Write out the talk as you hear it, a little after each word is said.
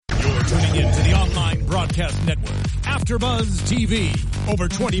tuning in to the online broadcast network, AfterBuzz TV. Over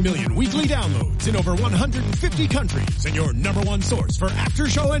 20 million weekly downloads in over 150 countries, and your number one source for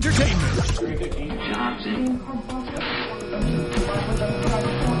after-show entertainment.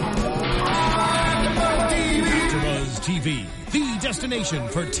 AfterBuzz TV, the destination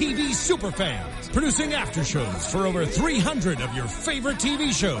for TV superfans, producing aftershows for over 300 of your favorite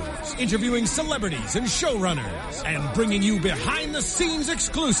TV shows, interviewing celebrities and showrunners, and bringing you behind-the-scenes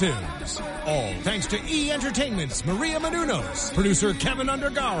exclusives. All thanks to E! Entertainment's Maria Menounos, producer Kevin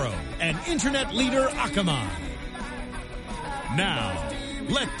Undergaro, and internet leader Akamai. Now,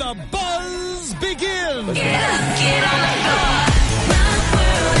 let the buzz begin! Get up, get on the floor. My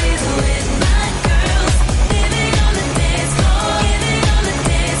world is with my girls. Living on the dance floor. Living on the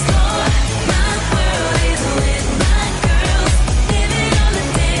dance floor. My world is with my girls. Living on the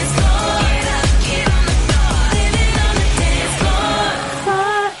dance floor. Get up, get on the floor. Living on the dance floor.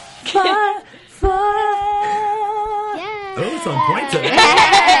 Oh, it's on point today.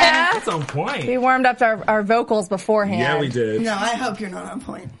 It's on point. We warmed up our vocals beforehand. Yeah, we did. No, I hope you're not on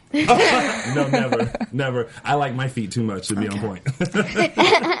point. No, never. I like my feet too much to be on point.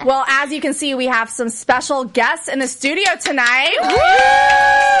 Well, as you can see, we have some special guests in the studio tonight.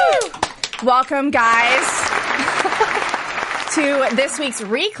 Woo! Welcome, guys, to this week's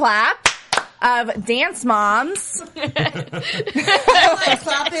reclap of Dance Moms. Like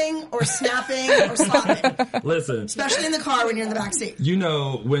clapping or snapping or slapping. Listen. Especially in the car when you're in the back seat. You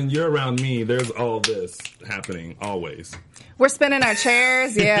know, when you're around me, there's all this happening, always. We're spinning our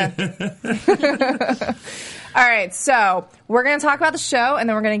chairs, yeah. All right, so we're going to talk about the show, and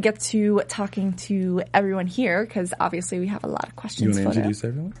then we're going to get to talking to everyone here, because obviously we have a lot of questions. You want to introduce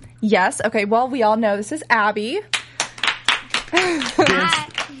everyone? Yes. Okay, well, we all know this is Abby.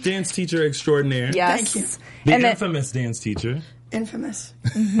 Dance teacher extraordinaire. Yes. Thank you. The And then- infamous dance teacher. Infamous.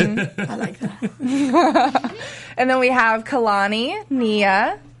 Mm-hmm. I like that. And then we have Kalani,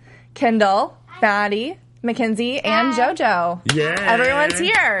 Nia, Kendall, Maddie, Mackenzie, and Jojo. Yeah. Everyone's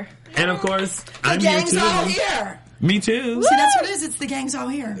here. And of course, The I'm here gang's too. all here. Me too. See, that's what it is. It's the gang's all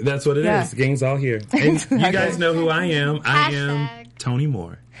here. That's what it is. Yeah. The gang's all here. And you guys know who I am. I am Hashtag. Tony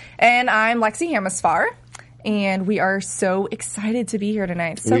Moore. And I'm Lexi Hamasfar. And we are so excited to be here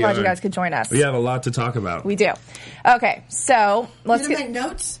tonight. So We glad you are. guys could join us. We have a lot to talk about. We do. Okay, so let's You get... make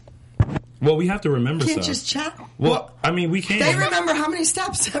notes? Well, we have to remember Can't stuff. just chat? Well, I mean, we They can. remember how many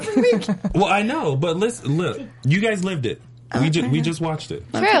steps every week. Well, I know, but listen, look, you guys lived it. We just watched it.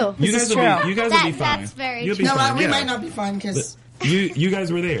 True. You This guys is will true. be. You guys will be fine. That's very You'll be No, fine. we yeah. might not be fine because You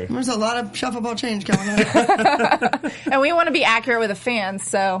guys were there. there's a lot of shuffleball change going on. And we want to be accurate with the fans,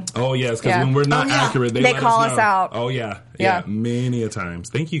 so... Oh yes, because Yeah. when we're not Oh, yeah. accurate, they They let call us us know. out. Oh yeah, Yeah. many a times.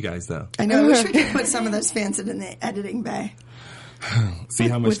 Thank you guys though. I know. I wish we could put some of those fans in the editing bay. See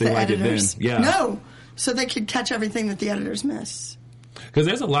how much with they the like editors. it then. Yeah. No. So they could catch everything that the editors miss. Because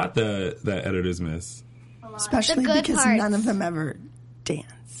there's a lot that editors miss. Especially The good because parts. none of them ever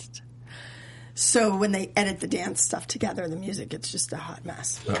danced. So when they edit the dance stuff together, the music, it's just a hot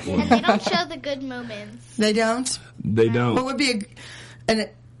mess. And they don't show the good moments. They don't? They What don't. would be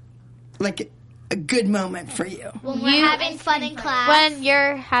a good moment for you? When we're having fun in class. When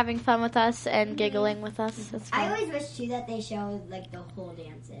you're having fun with us and giggling with us. It's I fun. always wish too that they showed like the whole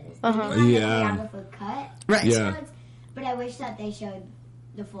dances. Uh-huh. They Yeah. have a full cut. Right. Yeah. But I wish that they showed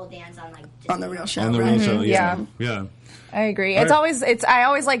the full dance on like just On the real show. On the right? real show, yeah. Yeah. Yeah. I agree. All It's right. always I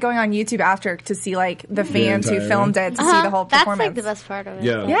always like going on YouTube after to see like the fans who entire- filmed it to see the whole That's performance. like the best part of it.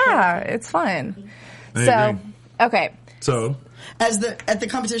 Yeah. Yeah, it's fun. I So, agree. okay. So, At the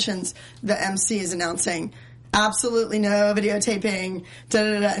competitions, the MC is announcing absolutely no videotaping,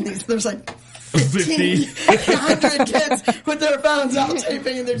 and there's like 1,500 kids with their phones out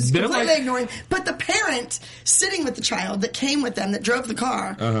taping, and they're just They're completely like- ignoring. But the parent sitting with the child that came with them, that drove the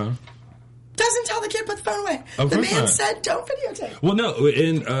car, doesn't tell the kid put the phone away. Of The course man not. said, "Don't videotape." well, no.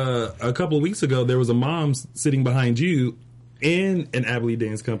 In a couple of weeks ago, there was a mom sitting behind you in an Abilene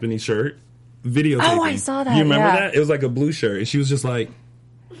Dance Company shirt, videotaping. Oh, I saw that, You remember yeah. that? It was like a blue shirt, and she was just like,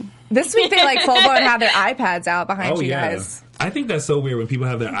 This week they like full blown have their iPads out behind "Oh you yeah." guys. I think that's so weird when people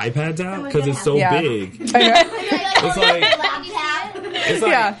have their iPads out because it's so Yeah. big. I know. It's like. It's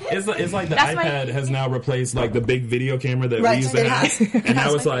like, Yeah. it's like the That's iPad has now replaced like the big video camera that Right, we used to it have, has. and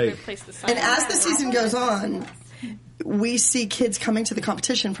now it's like And as the season goes on, we see kids coming to the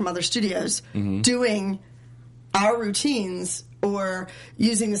competition from other studios Mm-hmm. doing our routines or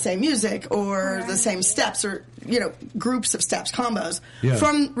using the same music or the same steps or groups of steps, combos Yeah.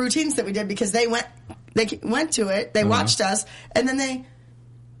 from routines that we did because they went to it, they watched us, and then they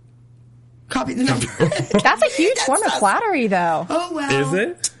copied the number. That's a huge form of us. flattery, though. Oh well. Is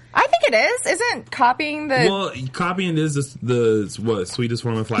it? I think it is. Isn't copying the... Well, copying is the sweetest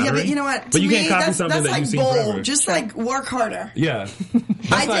form of flattery. Yeah, but you know what? But To you me, can't copy something that's that you've seen bold. forever. Just like work harder. Yeah.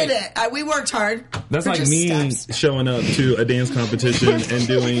 I did it. We worked hard. That's for like just me steps. showing up to a dance competition and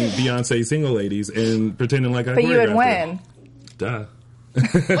doing Beyonce Single Ladies and pretending like I But you would choreographed win. it. Duh.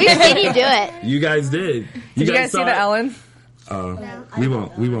 We've seen you do it. You guys did. Did you guys see saw the it. Ellen? We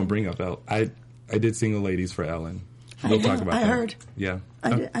won't bring up Ellen. I did Single Ladies for Ellen. We'll talk about I that. heard. Yeah.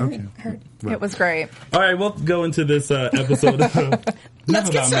 I Okay. heard. Well. It was great. All right, we'll go into this episode. Let's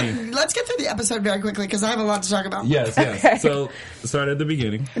get me. through the episode very quickly because I have a lot to talk about. Yes. Okay. So start at the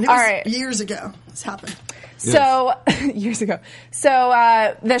beginning. And it was All right. years ago this happened. So, years ago.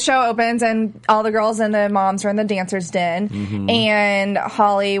 So, the show opens and all the girls and the moms are in the dancer's den. Mm-hmm. And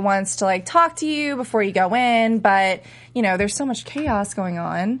Holly wants to, like, talk to you before you go in. But, you know, there's so much chaos going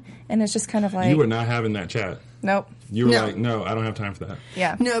on. And it's just kind of like... You were not having that chat. Nope. You were No. like, no, I don't have time for that.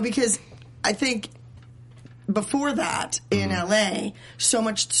 Yeah. No, because I think before that in LA, so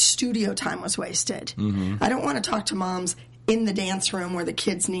much studio time was wasted. I don't want to talk to moms in the dance room where the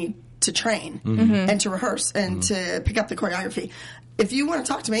kids need to train and to rehearse and to pick up the choreography. If you want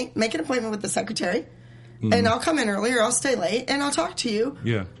to talk to me, make an appointment with the secretary, and I'll come in early or I'll stay late and I'll talk to you.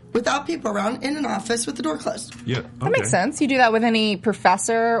 Yeah. Without people around in an office with the door closed. Yeah. That makes sense. You do that with any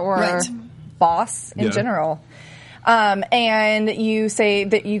professor or Right. boss in Yeah. general. And you say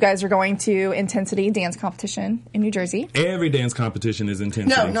that you guys are going to Intensity Dance Competition in New Jersey. Every dance competition is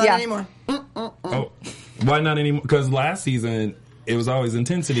intensity. No, not Yeah. anymore. Oh, why not anymore? Because last season it was always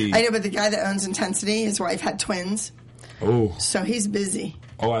intensity. I know, but the guy that owns Intensity, his wife had twins, Oh, so he's busy.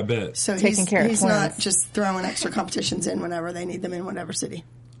 I bet. So Taking care of he's twins. not just throwing extra competitions in whenever they need them in whatever city.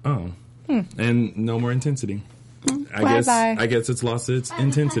 Oh, and no more intensity. Bye-bye. I guess it's lost its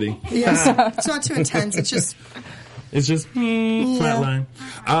intensity. Yes, it's not too intense. It's just It's just flatline.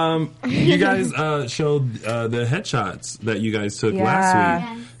 You guys showed the headshots that you guys took Yeah.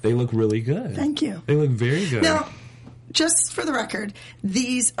 last week. They look really good. Thank you. They look very good. now. Just for the record,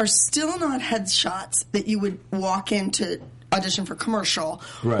 these are still not headshots that you would walk into audition for commercial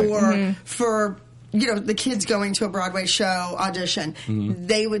Right. or for the kids going to a Broadway show audition.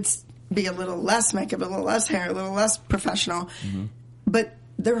 They would be a little less makeup, a little less hair, a little less professional, but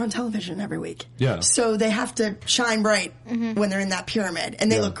they're on television every week. Yeah. So they have to shine bright when they're in that pyramid,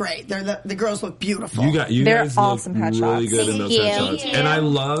 and they Yeah. look great. The girls look beautiful. You They're guys awesome look headshots. really good in those Thank you. headshots. Thank And you. I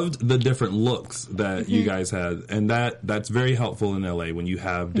loved the different looks that you guys had. And that's very helpful in LA when you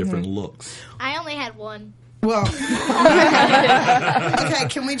have different looks. I only had one. Well, okay,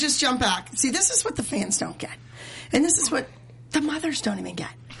 can we just jump back? See, this is what the fans don't get. And this is what the mothers don't even get.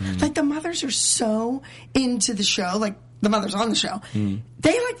 Like, the mothers are so into the show, like the mothers on the show,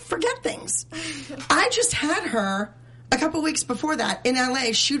 they, like, forget things. I just had her a couple weeks before that in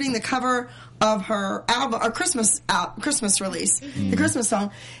LA shooting the cover of her album, or Christmas release, the Christmas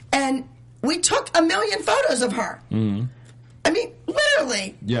song, and we took 1 million photos of her. I mean,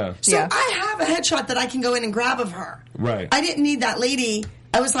 literally. Yeah. So Yeah. I have a headshot that I can go in and grab of her. Right. I didn't need that lady.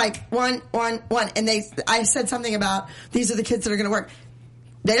 I was like, one. And I said something about, these are the kids that are going to work.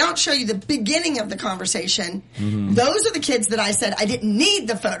 They don't show you the beginning of the conversation. Those are the kids that I said I didn't need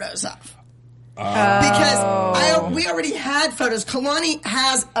the photos of. Because we already had photos. Kalani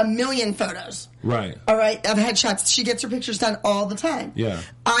has 1 million photos. Right. All right, of headshots. She gets her pictures done all the time. Yeah.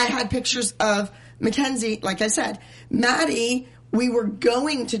 I had pictures of Mackenzie, like I said. Maddie, we were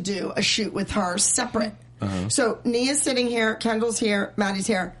going to do a shoot with her separate. So Nia's sitting here, Kendall's here, Maddie's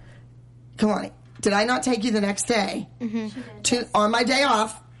here. Kalani, did I not take you the next day to on my day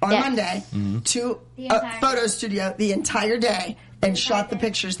off on Yeah. Monday to a photo studio the entire day and shot the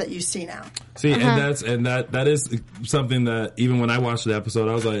pictures that you see now? See, and that is something that even when I watched the episode,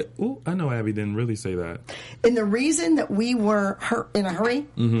 I was like, "Ooh, I know Abby didn't really say that." And the reason that we were in a hurry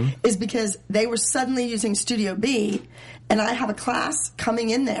is because they were suddenly using Studio B, and I have a class coming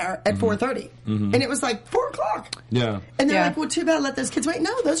in there at 4:30, and it was like 4 o'clock. Yeah. And they're Yeah. like, "Well, too bad. Let those kids wait."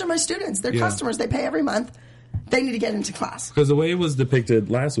 No, those are my students. They're Yeah. customers. They pay every month. They need to get into class. Because the way it was depicted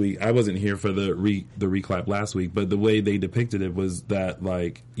last week, I wasn't here for the reclap last week, but the way they depicted it was that,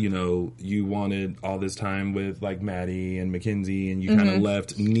 like, you wanted all this time with, like, Maddie and Mackenzie, and you kind of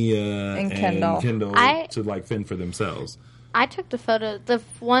left Nia and Kendall. to, like, fend for themselves. I took the photo. The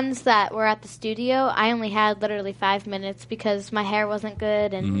ones that were at the studio, I only had literally 5 minutes because my hair wasn't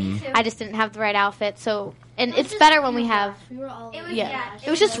good and I just didn't have the right outfit. So, and it's better when we have. We were all. It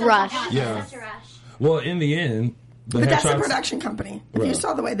was just rushed. Yeah. Such a rush. Well, in the end, the But that's a headshots- production company. If you Right.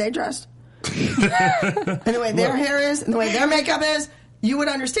 saw the way they dressed, and the way their hair is, and the way their makeup is, you would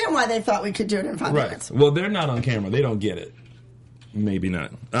understand why they thought we could do it in 5 Right. minutes. Well, they're not on camera. They don't get it. Maybe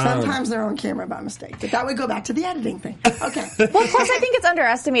not. Sometimes they're on camera by mistake, but that would go back to the editing thing. Okay. Well, plus I think it's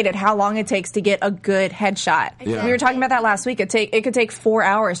underestimated how long it takes to get a good headshot. Yeah. We were talking about that last week. It could take 4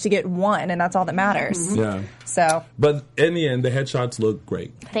 hours to get one, and that's all that matters. Yeah. So, But in the end, the headshots look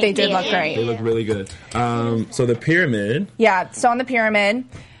great. they did look They great. look really good. So the pyramid. Yeah. So on the pyramid,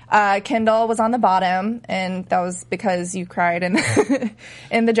 Kendall was on the bottom, and that was because you cried in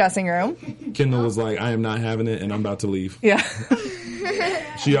in the dressing room. Kendall was like, I am not having it, and I'm about to leave. Yeah.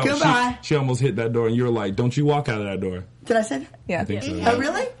 Goodbye. She almost hit that door, and you were like, don't you walk out of that door. Did I say that? Yeah. I think so. Oh,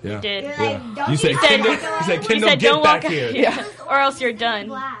 really? Yeah. Did. Yeah. You said, Kendall, Said, get don't back walk here. Yeah. or else you're done.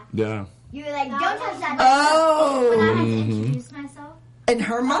 Black. Yeah. You were like, don't touch that. Oh. When I introduced myself. And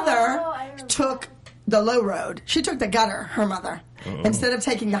her mother took the low road. She took the gutter, her mother, instead of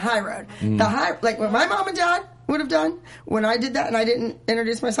taking the high road. The high, like what my mom and dad would have done when I did that and I didn't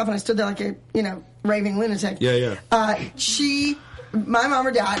introduce myself and I stood there like a, raving lunatic. Yeah. My mom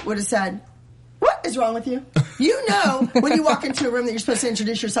or dad would have said, what is wrong with you? You know when you walk into a room that you're supposed to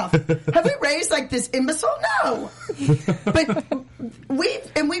introduce yourself. Have we raised like this imbecile? No. But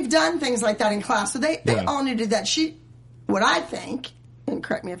we've done things like that in class. So they all knew to do that. What I think, and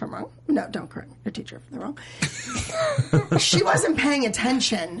correct me if I'm wrong. No, don't correct me, your teacher, if they're wrong. She wasn't paying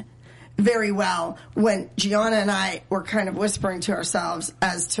attention very well when Gianna and I were kind of whispering to ourselves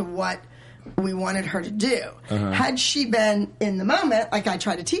as to what we wanted her to do. Had she been in the moment, like I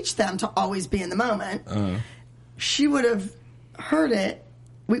try to teach them to always be in the moment, she would have heard it.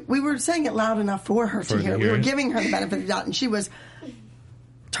 We were saying it loud enough for her to hear. We were giving her the benefit of the doubt, and she was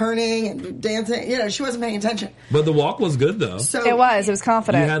turning and dancing. She wasn't paying attention. But the walk was good, though. So It was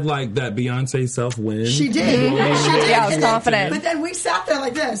confident. You had like that Beyonce self-win. she did. She did. Yeah, I was And then- confident. But then we sat there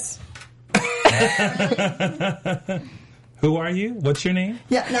like this. Who are you? What's your name?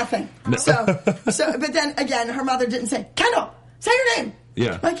 Yeah, nothing. So, but then again, her mother didn't say, Kendall, say your name.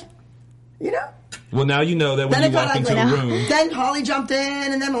 Yeah. Like, Well, now you know that when Then you it got walk into ugly. a room. Then Holly jumped in,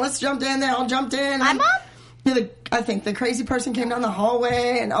 and then Melissa jumped in. They all jumped in. My mom? I think the crazy person came down the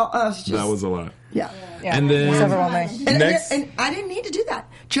hallway, and all. That was a lot. Yeah. Yeah. And then- It was overwhelming. And I didn't need to do that.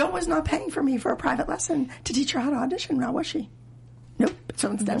 Jill was not paying for me for a private lesson to teach her how to audition. Now was she? Nope.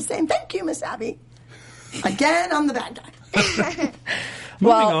 So instead of saying thank you, Miss Abby, again I'm the bad guy.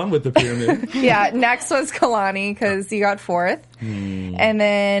 Moving on with the pyramid. Yeah, next was Kalani because you got fourth. And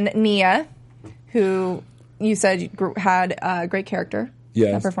then Nia, who you said had a great character.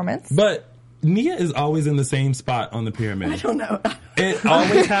 Yes. That performance. But Nia is always in the same spot on the pyramid. I don't know. It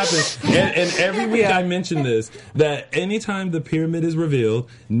always happens. And every week I mention this, that anytime the pyramid is revealed,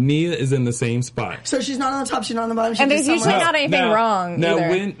 Nia is in the same spot. So she's not on the top, she's not on the bottom. She's And there's just usually somewhere not else. anything wrong Now,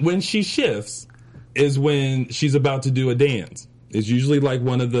 either. when she shifts is when she's about to do a dance. It's usually like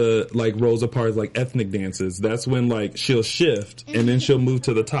one of the like Rosa Parks like ethnic dances. That's when like she'll shift and then she'll move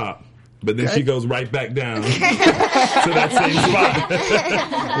to the top. But then she goes right back down to that same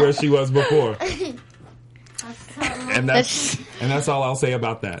spot where she was before. And that's all I'll say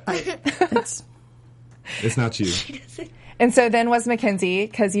about that. It's not you. And so then was Mackenzie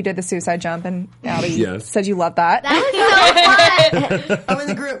because you did the suicide jump and Abby said you loved that. That was so fun. Oh, in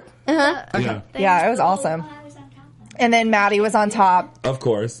the group. Yeah. Yeah, it was awesome. And then Maddie was on top. Of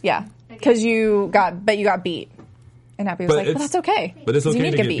course. Yeah, because you got beat. And Abby was But like, well, it's- that's okay. But it's 'Cause you okay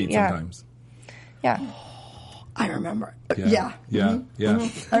need to get beat Yeah. sometimes. Yeah. I remember. Yeah.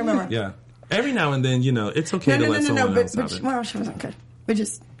 I remember. Yeah. Every now and then, it's okay to let someone else have it. Well, she wasn't good. We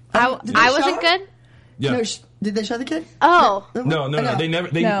just. I did they wasn't show her? good. Yeah. No, did they show the kid? Oh. No, they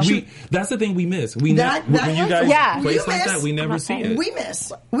never. No. That's the thing we miss. We That- when you guys Yeah. place You like miss. that, we never see it. We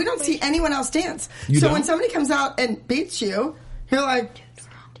miss. We don't see anyone else dance. You so don't? when somebody comes out and beats you, you're like,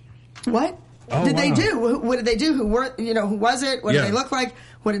 what Oh, did they wow. do? What did they do? Who was it? What Yeah. did they look like?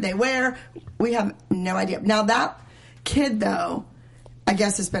 What did they wear? We have no idea. Now that kid, though, I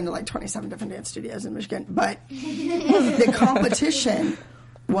guess has been to like 27 different dance studios in Michigan, but the competition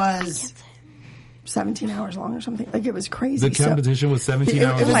was 17 hours long or something. Like, it was crazy. The competition was 17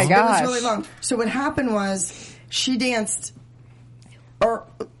 hours It was, long? my gosh. It was really long. So what happened was she danced, or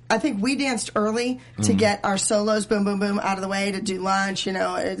I think we danced early to get our solos, boom, boom, boom, out of the way to do lunch.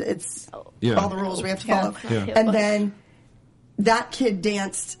 It's Yeah. all the rules we have to follow. Yeah. And then that kid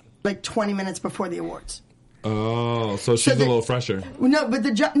danced like 20 minutes before the awards. Oh, so she's a the- little fresher. No, but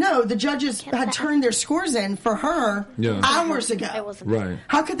the judges had turned their scores in for her hours ago. It wasn't. Right.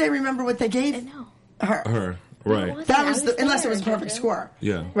 How could they remember what they gave her? Her. Right. That was unless it was a perfect score.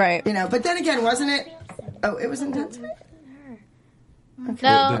 Yeah. Right. But then again, wasn't it? Oh, it was intensity.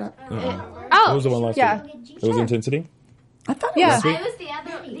 No. What was the one last Yeah. week? It was Intensity? I thought it Yeah. was. It was the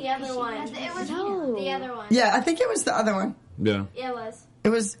other one. It was the other one. Yeah, I think it was the other one. Yeah. Yeah, it was. It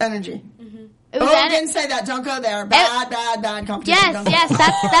was energy. It was Didn't say that. Don't go there. Bad competition. Don't go Yes,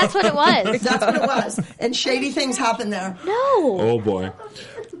 there. that's what it was. That's what it was. And shady things happened there. No. Oh boy.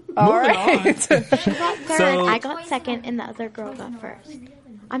 All right. She got third. So- I got second, and the other girl got first.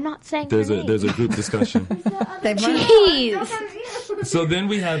 I'm not saying There's her a name. there's a group discussion. They've learned. Jeez. So then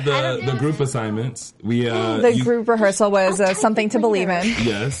we had the group assignments. We The group rehearsal was something to believe in.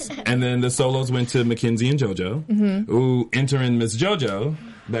 Yes, and then the solos went to Mackenzie and Jojo. Ooh, entering Miss Jojo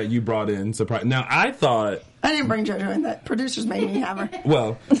that you brought in. Surprise! Now I thought, I didn't bring JoJo in. That producers made me have her.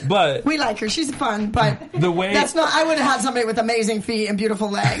 well, but We like her. She's fun, but the way that's not. I would have had somebody with amazing feet and beautiful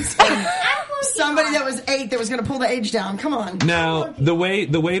legs. And somebody that was 8 that was going to pull the age down. Come on. now the way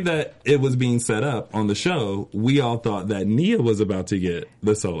that it was being set up on the show, we all thought that Nia was about to get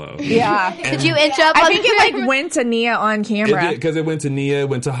the solo. Yeah. Did you inch up? I on think the it like went to Nia on camera. Because it went to Nia,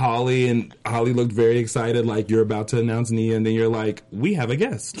 went to Holly, and Holly looked very excited, like you're about to announce Nia, and then you're like, we have a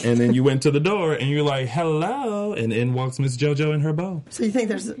guest. And then you went to the door, and you're like, hello, and in walks Miss Jojo and her bow. So you think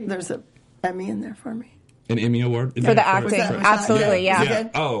there's a Emmy in there for me? An Emmy Award? For the acting. Was that- Absolutely, yeah. yeah. Yeah.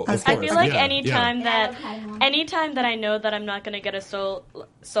 Oh, of I course. I feel like Yeah, anytime yeah. that I know that I'm not gonna get a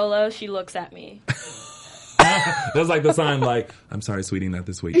solo, she looks at me. That was like the sign, like, I'm sorry, sweetie, not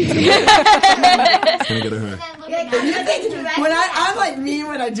this week. It's gonna get her. When I'm like mean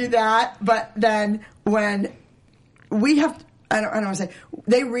when I do that, but then when we have, I don't want to say,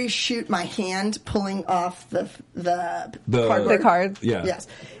 they reshoot my hand pulling off the cardboard. The card. Yeah. Yes.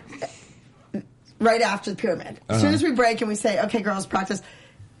 Right after the pyramid. As soon as we break and we say, okay, girls, practice,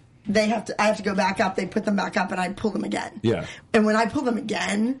 I have to go back up. They put them back up and I pull them again. Yeah. And when I pull them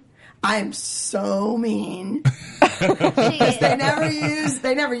again, I am so mean. They never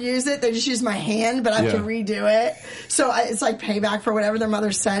use it. They just use my hand, but I have to redo it. So it's like payback for whatever their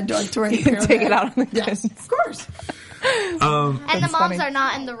mother said during the pyramid. Take it out on the Yes, kids. of course. And the moms funny. are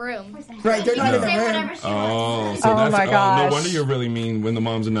not in the room. Right, they're not in the Say room. whatever she wants. Oh, so Oh that's, my no gosh. wonder you're really mean when the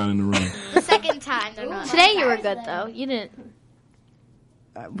moms are not in the room. The second time they're not. Today you were good though. You didn't.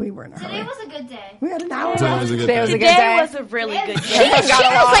 We were in a Today hurry. was a good day. We had an hour. Today was a good Today was a day. good day. Today was a really good She day. was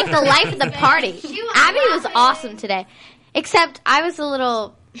like the life of the party. Abby was awesome today. Except I was a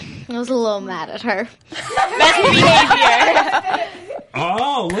little mad at her. Best behavior.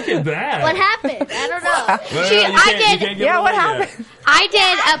 Oh, look at that. What happened? I don't know. Well, She, you I can't did. give Yeah, it what away yet. happened? I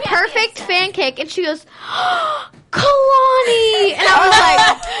did a perfect fan kick, and she goes, Kalani, and I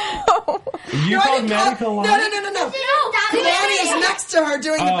was like, You called Maddie Kalani? No. Maddie is next to her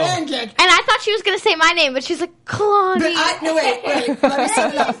doing the fan kick. and I thought she was gonna say my name, but she's like Kalani. But wait. Let me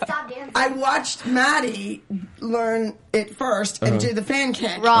set it up. Stop dancing. I watched Maddie learn it first and do the fan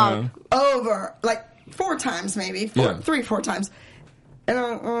kick Wrong. over like 4 times, maybe 3-4 times. And It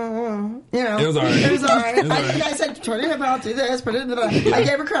was all right. It was all right. It was all I think right. I said, turn it about, do this, put it in the. I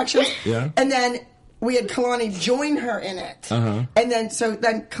gave her corrections. Yeah. And then we had Kalani join her in it. Uh-huh. And then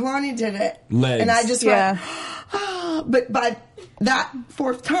Kalani did it. Legs. And I just Yeah. went, ah. But by that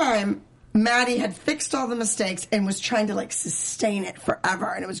 4th time, Maddie had fixed all the mistakes and was trying to like sustain it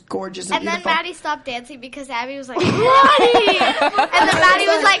forever, and it was gorgeous and, And then beautiful. Maddie stopped dancing because Abby was like, Kalani, and then Maddie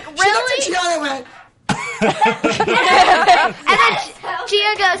was like, She looked at really? Gianna and went, And then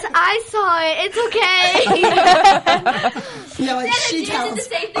Gia goes, I saw it. It's okay. no, like she tells. the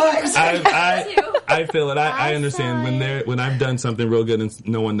same thing Oh, it was- I feel it. I understand when I've done something real good and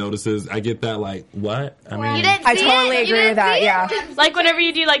no one notices. I get that like what? I mean, You didn't I see totally it? You agree with didn't that, see it? yeah. Like whenever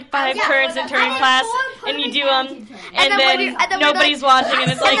you do like 5 turns in turning class and you do them, and then then we're nobody's watching,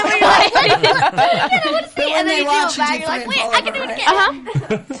 and it's like, And then we're like, But when and then they you do watch, it you back. do You're like, three wait, and I can do fall it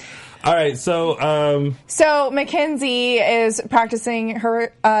over, again. all right. So So Mackenzie is practicing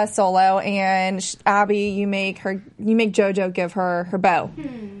her solo, and Abby, you make Jojo give her bow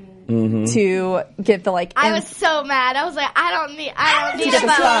to get the like. I was so mad. I was like, I don't need get a the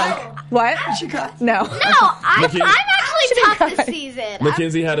bow. song. What? She cried. No. No, I'm Mackenzie- actually tough this season.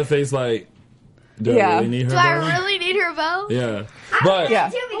 Mackenzie had a face like, do I really need her? Do I bow? really need her bow? Yeah, but Yeah.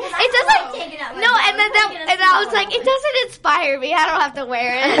 It doesn't. No, and I was like, it doesn't inspire me. I don't have to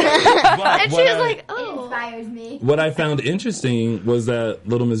wear it. But And she what was I- like, It oh. inspires me. What I found interesting was that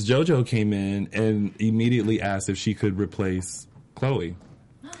little Miss Jojo came in and immediately asked if she could replace Chloe.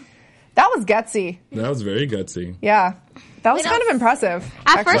 That was gutsy. That was very gutsy. Yeah. That was kind of impressive.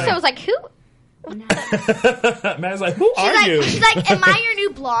 At first, actually. I was like, who? Matt's like, who are you? She's like, am I your new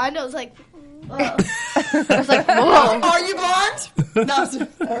blonde? I was like, I was like, whoa. Are you blonde? No,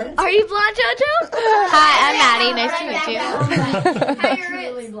 sorry. Are you blonde, Jojo? Hi, I'm Maddie. Nice to meet you. Hi,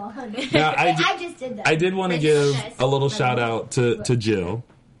 really blonde. Now, I just did that. I did want to give a little shout out to Jill.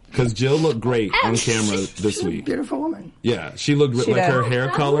 Because Jill looked great on camera this She's a week. beautiful woman. Yeah, she looked She like did. her hair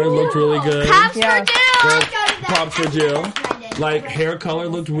color looked really good. Props Yeah. for Jill. Props for Jill. Like, hair color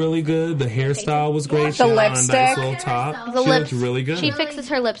looked really good. The hairstyle was great. The She had on a lipstick. nice little top. The she lips. looked really good. She fixes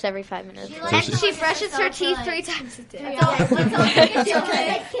her lips every 5 minutes. And she brushes her teeth 3 times a day. It's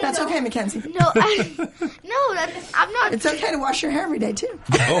okay. That's okay, Mackenzie. No, I'm not. It's okay to wash your hair every day, too.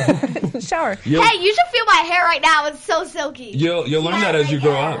 Oh. Shower. You'll, Hey, you should feel my hair right now. It's so silky. you'll learn that as you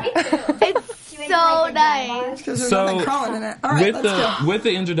grow up. It's so nice. Because there's So, nothing crawling in it. All right, let's go. with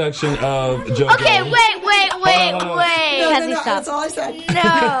the introduction of Jojo. Okay, wait. Hold on. Kenzie, stop. That's all I said. No.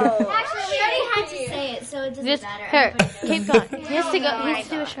 Actually, we already had to say it, so it doesn't Just matter. her. Everybody Keep knows. going. He has to go. He has to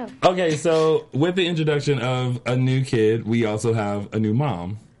do a show. Okay, so with the introduction of a new kid, we also have a new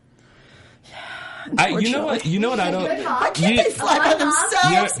mom. You know what I don't. Why can't they fly by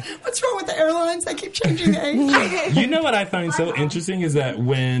themselves? What's wrong with the airlines? They keep changing the age. You know what I find so interesting is that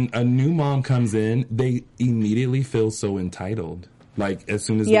when a new mom comes in, they immediately feel so entitled. Like as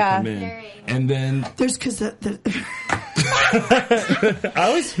soon as they come in, and then There's because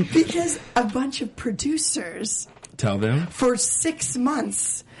because a bunch of producers tell them. for 6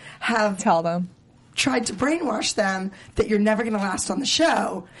 months have Tell them. tried to brainwash them that you're never going to last on the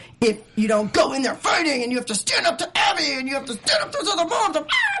show if you don't go in there fighting and you have to stand up to Abby and you have to stand up to those other moms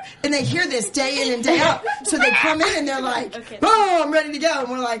and they hear this day in and day out. So they come in and they're like, oh, I'm ready to go. And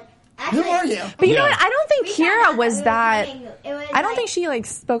we're like, who are you? But you know Yeah. what? I don't think Kira was that. It was I don't think she like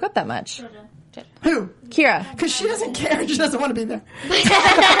spoke up that much. Who? Kira. Because she doesn't care. She doesn't want to be there.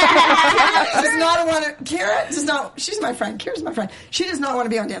 Kira does not want to. Kira does not. She's my friend. Kira's my friend. She does not want to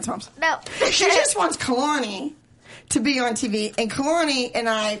be on Dance Moms. No. She just wants Kalani to be on TV, and Kalani and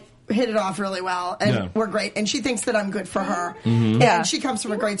I hit it off really well, and Yeah. we're great. And she thinks that I'm good for her. Mm-hmm. Yeah. And she comes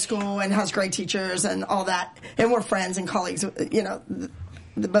from a great school and has great teachers and all that, and we're friends and colleagues. You know,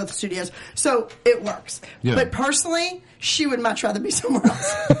 both studios, so it works. Yeah. But personally, she would much rather be somewhere else.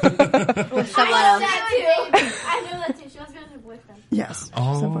 Someone else. I know that too. She wants to go to her boyfriend. Yes.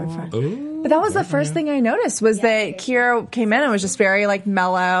 Oh, boyfriend. ooh. But that was the first thing I noticed was that Kira came in and was just very like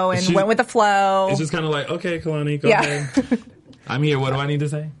mellow and She- went with the flow. It's just kind of like, okay, Kalani, go Yeah. ahead. I'm here. What do I need to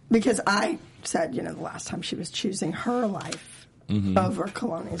say? Because I said, the last time she was choosing her life over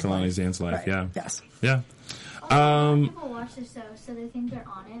Kalani's Kalani's life. dance life. Right. Yeah. Yes. Yeah. People watch the show, so they think they're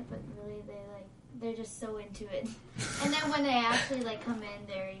on it, but really they're just so into it. And then when they actually come in,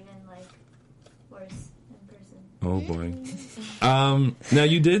 they're even worse in person. Oh boy. Now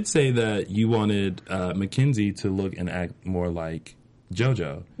you did say that you wanted Mackenzie to look and act more like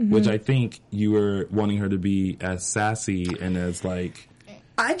Jojo, which I think you were wanting her to be as sassy and as I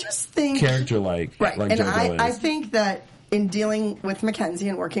just think character like right, like and Jojo I is. think that in dealing with Mackenzie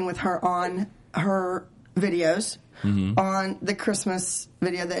and working with her on her videos, on the Christmas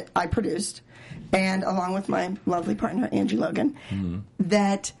video that I produced, and along with my lovely partner Angie Logan,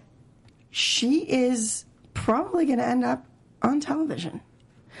 that she is probably going to end up on television.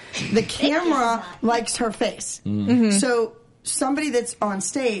 The camera likes her face, so somebody that's on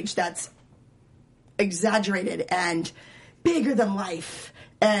stage that's exaggerated and bigger than life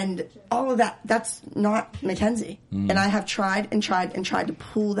and all of that, that's not Mackenzie. And I have tried and tried and tried to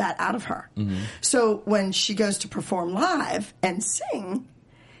pull that out of her. So when she goes to perform live and sing,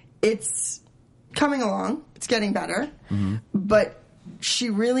 it's coming along, it's getting better, but she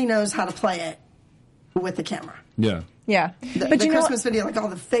really knows how to play it with the camera. Yeah. yeah. The But you know what? Christmas video, all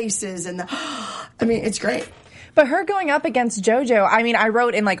the faces and it's great. But her going up against JoJo, I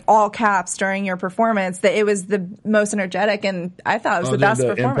wrote in all caps during your performance that it was the most energetic, and I thought it was the best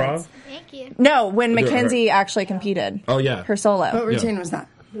performance. Improv? Thank you. No, when Mackenzie actually competed. Oh yeah. Her solo. What routine was that?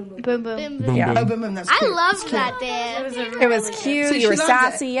 Boom, boom. Boom, Yeah. Oh, boom. boom, boom, that's I cute. loved that dance. It was cute. So you she were loved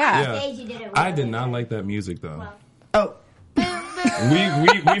sassy. it. Yeah. Yeah. Stage, you did it I did not like that music though. Oh,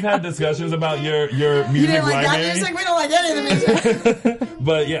 We've had discussions about your you music didn't like that library. music? We don't like any of the music.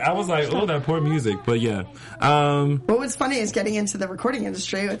 But yeah, I was like, oh, that poor music. But yeah. What was funny is getting into the recording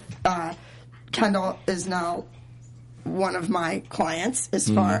industry with Kendall is now one of my clients as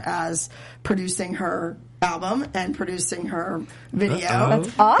far as producing her album and producing her video.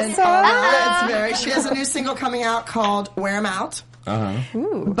 That's awesome. And all that. She has a new single coming out called Wear 'Em Out.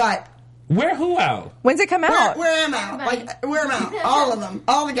 But Where who out? When's it come out? wear 'em out. Wear 'em out. All of them.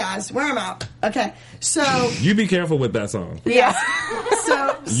 All the guys. Wear 'em out. Okay. So, You be careful with that song. Yeah.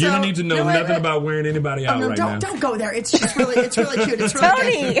 You don't need to know wait, nothing wait. about wearing anybody out No, right now. don't go there. It's just really, it's really cute. It's really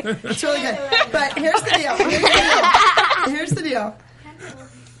Tony. good. It's really good. But here's the deal. Here's the deal.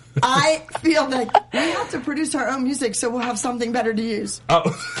 I feel that we have to produce our own music so we'll have something better to use. Oh.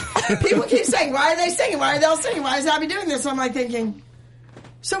 People keep saying, why are they singing? Why are they all singing? Why is Abby doing this? I'm thinking,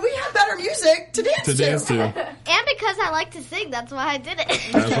 So we have better music to dance to. And because I like to sing, that's why I did it.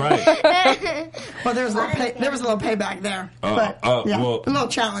 That's right. Well, there was a little payback there. But, yeah, well- a little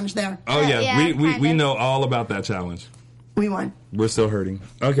challenge there. Oh yeah, Yeah, we kinda. know all about that challenge. We won. We're still hurting.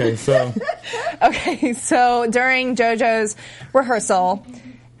 Okay, so Okay, so during JoJo's rehearsal,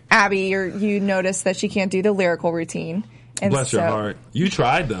 Abby, you noticed that she can't do the lyrical routine. And bless your heart. You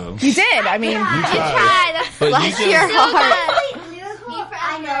tried though. You did. I mean, You tried. But Bless you your just- heart. Lyrical,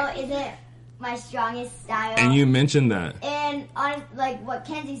 I know, isn't my strongest style. And you mentioned that. And on like what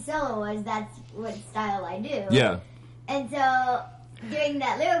Kenzie's solo was, that's what style I do. Yeah. And so doing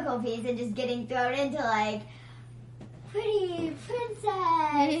that lyrical piece and just getting thrown into like pretty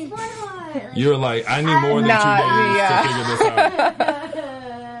princess, one heart. Like, You were like, I need more than 2 days to figure this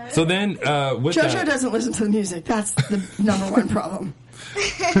out. So then, with JoJo that, doesn't listen to the music. That's the number one problem.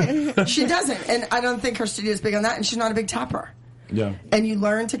 She doesn't. And I don't think her studio is big on that. And she's not a big tapper. yeah, And you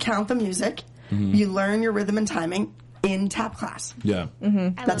learn to count the music. You learn your rhythm and timing in tap class. yeah,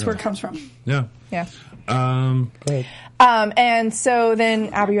 That's where it comes from. yeah. yeah. Go ahead. And so then,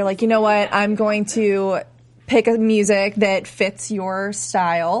 Abby, you're like, you know what? I'm going to pick a music that fits your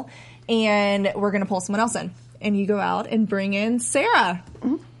style, and we're going to pull someone else in. And you go out and bring in Sarah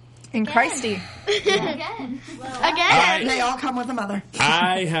and Christy. again. Again. And they all come with a mother.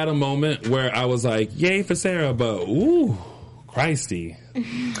 I had a moment where I was like, yay for Sarah, but ooh, Christy. Oh,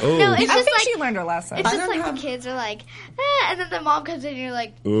 No, it's I just think like she learned her lesson. it's I just don't like have- the kids are like, and then the mom comes in and you're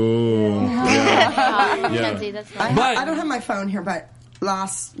like, ooh. Kenzie, that's not. But- I don't have my phone here, but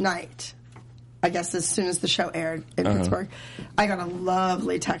last night, I guess as soon as the show aired in Pittsburgh, I got a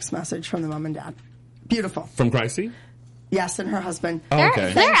lovely text message from the mom and dad. Beautiful. From Christy? Yes, and her husband. Oh,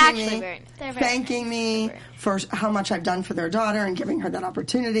 okay. They're Thanking actually me- very nice. thanking me for how much I've done for their daughter and giving her that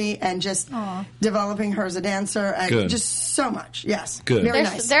opportunity and just developing her as a dancer and Good. just so much. Yes. Good. Very They're,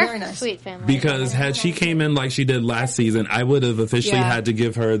 nice. they're Very nice. sweet family. Because had she came in like she did last season, I would have officially Yeah. had to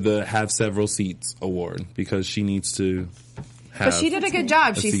give her the Have Several Seats award because she needs to have. But she did a good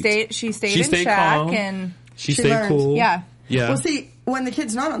job. a She seat. stayed She in stayed check calm. and She She stayed learned. cool. yeah. Yeah. Well, see, when the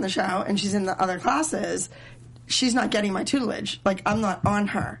kid's not on the show and she's in the other classes, she's not getting my tutelage. Like, I'm not on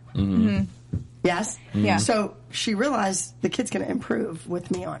her. Mm-hmm. Yes? Yeah. So she realized the kid's going to improve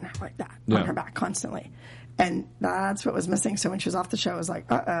with me on her like that, Yeah. on her back constantly. And that's what was missing. So when she was off the show, I was like,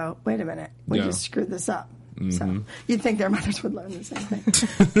 uh-oh, wait a minute. We Yeah. just screwed this up. Mm-hmm. So you'd think their mothers would learn the same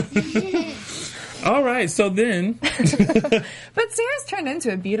thing. All right. So then But Sarah's turned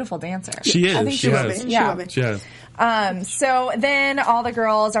into a beautiful dancer. she is. I think she will be. has. She will be. She has. So then all the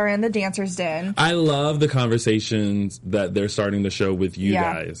girls are in the dancer's den. I love the conversations that they're starting to show with you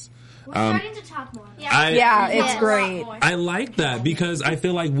Yeah. guys. We're starting to talk more. Yeah, it's Yes. great. I like that because I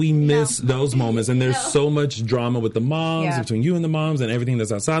feel like we miss those moments, and there's so much drama with the moms, Yeah. between you and the moms, and everything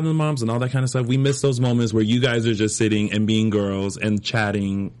that's outside of the moms, and all that kind of stuff. We miss those moments where you guys are just sitting and being girls and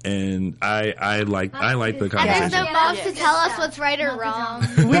chatting, and I like the And there's conversation. no moms to tell us what's right or wrong.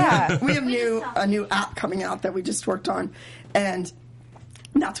 Yeah. We have a new app coming out that we just worked on, and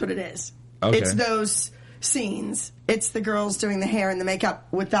that's what it is. Okay. It's those scenes. It's the girls doing the hair and the makeup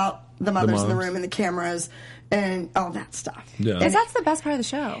without the mothers in the moms. room and the cameras and all that stuff. Yeah. Because that's the best part of the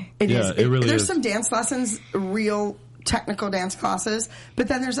show. It Yeah, is. it really There's is. some dance lessons, real technical dance classes, but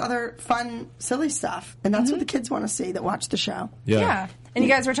then there's other fun, silly stuff, and that's what the kids want to see that watch the show. Yeah. And you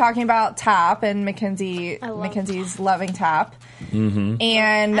guys were talking about tap and Mackenzie's loving tap. Mm-hmm.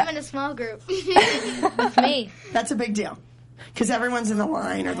 And I'm in a small group with me. That's a big deal because everyone's in the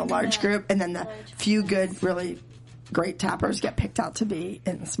line or the large group, and then the few good, really great tappers get picked out to be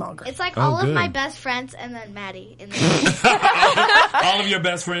in the small group. It's like Oh, all good. of my best friends and then Maddie. In the All of your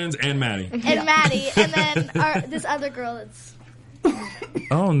best friends and Maddie. and Maddie, and then this other girl that's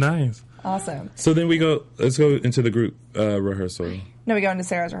Oh, nice. awesome. So then let's go into the group rehearsal. No, we go into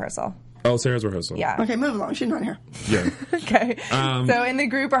Sarah's rehearsal. Oh, Sarah's rehearsal. Yeah. Okay, move along. She's not here. Yeah. Okay. So in the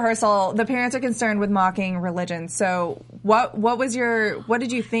group rehearsal, the parents are concerned with mocking religion. So what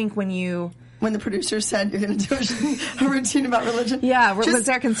did you think when When the producers said you're going to do a routine about religion. Yeah, was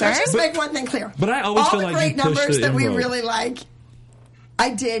there concern? Let's just make one thing clear. But I always all feel the like great you push numbers the that we envelope. really like,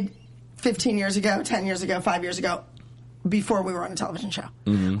 I did 15 years ago, 10 years ago, 5 years ago, before we were on a television show.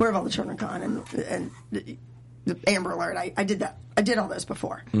 Mm-hmm. Where Have All the Children Gone and the Amber Alert. I did that. I did all those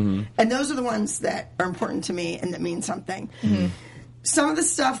before. Mm-hmm. And those are the ones that are important to me and that mean something. Some of the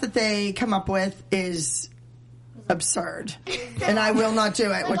stuff that they come up with is absurd. And I will not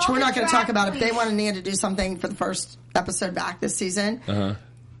do it, which we're not going to talk about. If they wanted Nia to do something for the first episode back this season,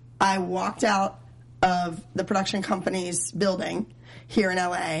 I walked out of the production company's building here in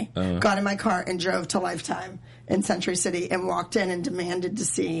LA, got in my car and drove to Lifetime in Century City and walked in and demanded to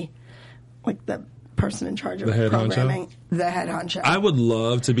see like the person in charge of The head programming, honcho? the head honcho. I would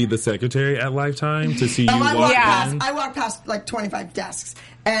love to be the secretary at Lifetime to see you walk in. I walked past like 25 desks,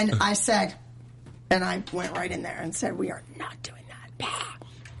 and I said, and I went right in there and said, "We are not doing that."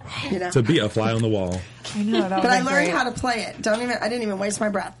 You know? To be a fly on the wall. I know, that But I learned how to play it. I didn't even waste my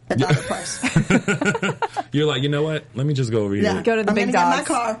breath at the other place. You're like, you know what? Let me just go over here. Yeah. Go to the I'm big gonna dogs.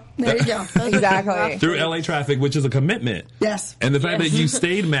 get my car. There you go. Exactly. Through LA traffic, which is a commitment. Yes. And the fact that you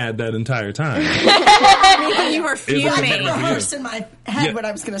stayed mad that entire time. You were I fuming. didn't rehearse in my head Yeah. what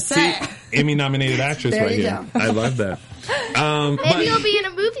I was going to say. See, Emmy nominated actress There right you here. go. I love that. Maybe you'll be in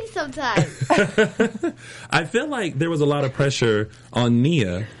a movie sometime. I feel like there was a lot of pressure on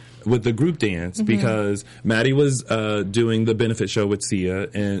Nia with the group dance because Maddie was doing the benefit show with Sia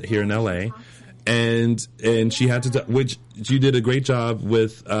here in LA, and she had to which you did a great job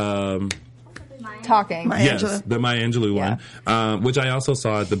with. Talking. Maya Yes, Angelou. the Maya Angelou one, which I also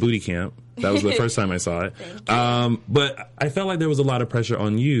saw at the booty camp. That was the first time I saw it. But I felt like there was a lot of pressure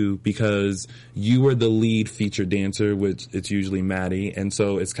on you because you were the lead featured dancer, which it's usually Maddie. And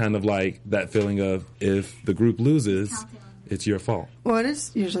so it's kind of like that feeling of if the group loses, it's your fault. Well, it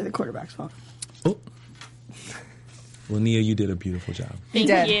is usually the quarterback's fault. Oh. Well, Nia, you did a beautiful job. You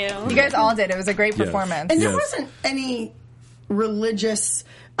Thank did. you. You guys all did. It was a great Yes. performance. And there Yes. wasn't any religious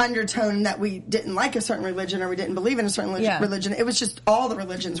undertone that we didn't like a certain religion or we didn't believe in a certain religion. It was just all the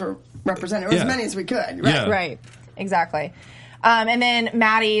religions were represented, or as many as we could. Right? Yeah. Right. Exactly. And then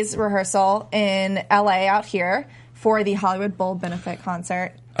Maddie's rehearsal in LA out here for the Hollywood Bowl benefit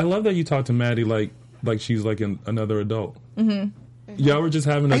concert. I love that you talk to Maddie like she's like another adult. Mm-hmm. Y'all were just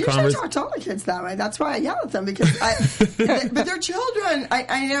having I a usually conversation. talk to all the kids that way. That's why I yell at them because but they're children.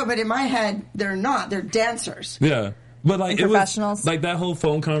 I know, but in my head, they're not. They're dancers. Yeah. But like it was Professionals. like that whole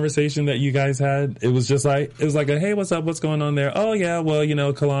phone conversation that you guys had. It was just like a hey, what's up? What's going on there? Oh yeah, well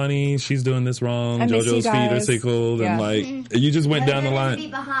Kalani, she's doing this wrong. I miss you JoJo's feet are guys. tickled, Yeah. and like you just went down the line. Be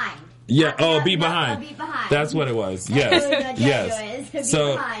behind. Yeah. Oh, Yeah, be yeah, behind. be behind. That's what it was. really Yes. what JoJo Yes. is, be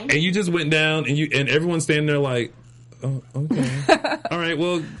So behind. and you just went down and everyone's standing there like, oh, okay. All right.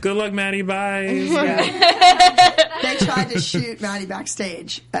 Well, good luck, Maddie. Bye. They tried to shoot Maddie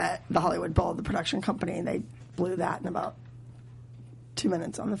backstage at the Hollywood Bowl, the production company, and they blew that in about 2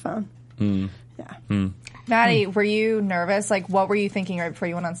 minutes on the phone. Yeah. Maddie, were you nervous? Like, what were you thinking right before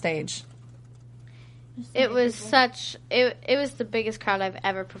you went on stage? It was it was the biggest crowd I've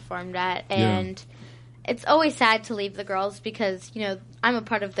ever performed at, and it's always sad to leave the girls because, I'm a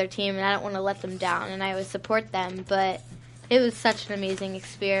part of their team and I don't want to let them down and I always support them, but it was such an amazing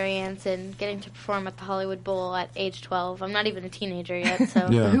experience and getting to perform at the Hollywood Bowl at age 12. I'm not even a teenager yet, so.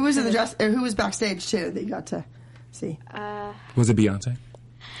 Yeah. Who was in the dress? Who was backstage too that you got to see? Was it Beyonce?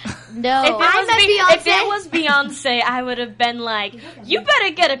 No. If it was Beyonce, I would have been like, you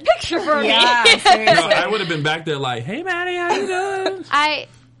better get a picture for me. Yeah, No, seriously. I would have been back there like, hey, Maddie, how you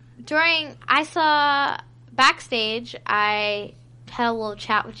doing? I saw backstage, I had a little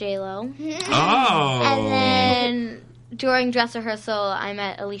chat with J-Lo. Oh. And then during dress rehearsal, I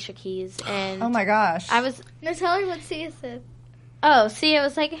met Alicia Keys. And Oh my gosh. no, tell her what Sia said. Oh, Sia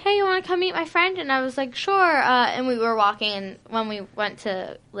was like, hey, you want to come meet my friend? And I was like, sure. And we were walking, and when we went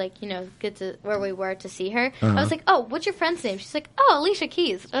to, get to where we were to see her, I was like, oh, what's your friend's name? She's like, oh, Alicia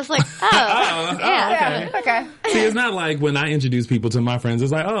Keys. I was like, oh. Okay. Okay. See, it's not like when I introduce people to my friends,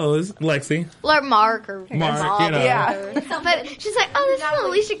 it's like, oh, it's Lexi. Or Mark or Mark, Bob, you know. Yeah. But she's like, oh, this is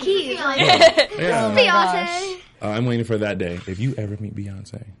Alicia Keys. Like, Yeah. Beyonce. I'm waiting for that day. If you ever meet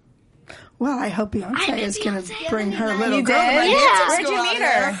Beyonce. Well, I hope Beyonce is going to bring her little You girl to my did? dancing Where'd school you out meet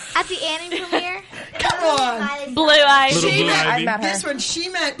here. her? At the Annie premiere. Come on. Blue eyes. Little Blue I Ivy. met her. This one, she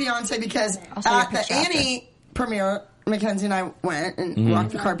met Beyonce because show you a at the picture after. Annie premiere, Mackenzie and I went and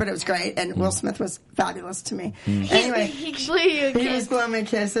walked the carpet. It was great, and Will Smith was fabulous to me. Anyway, He blew you a he was kiss. blowing me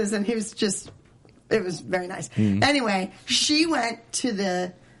kisses, and he was just, it was very nice. Anyway, she went to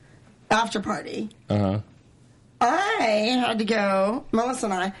the after party. Uh-huh. I had to go, Melissa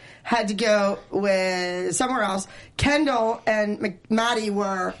and I had to go with somewhere else. Kendall and Maddie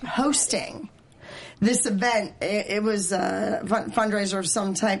were hosting this event. It was a fundraiser of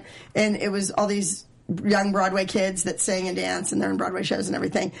some type, and it was all these young Broadway kids that sing and dance, and they're in Broadway shows and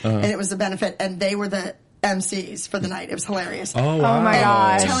everything. And it was a benefit, and they were the MCs for the night. It was hilarious. Oh, wow. Oh my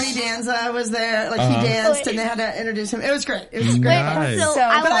gosh. Tony Danza was there. Like, he danced, and they had to introduce him. It was great. It was great. Nice. So, So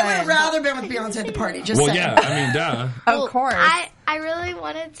I But I would fun. have rather been with Beyonce at the party. Just Well, saying. yeah. I mean, duh. Of course. I really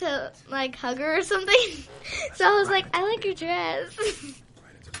wanted to hug her or something. So I was like, I like your dress.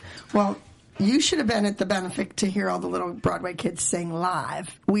 Well, you should have been at the benefit to hear all the little Broadway kids sing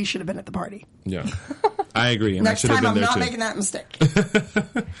live. We should have been at the party. Yeah, I agree. And Next I should have time, been I'm there not too. making that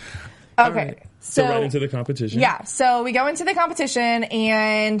mistake. Okay. So right into the competition. Yeah, so we go into the competition,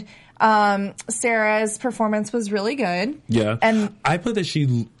 and Sarah's performance was really good. Yeah. And I put that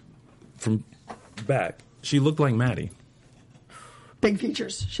she looked like Maddie. Big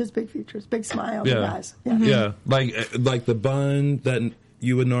features. She has big features. Big smile. Big Yeah. eyes. Yeah. Yeah. Like the bun that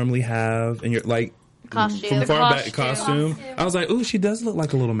you would normally have, and you're like Costume. from The far back costume. I was like, ooh, she does look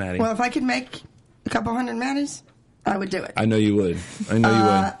like a little Maddie. Well, if I could make a couple hundred Maddies, I would do it. I know you would.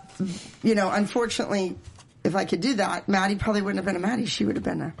 You know, unfortunately, if I could do that, Maddie probably wouldn't have been a Maddie. She would have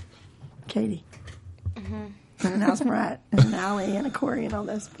been a Katie. And an Asmarat, and an Allie, and a Corey, and all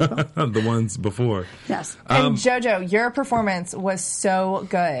this. So, The ones before. yes. and Jojo, your performance was so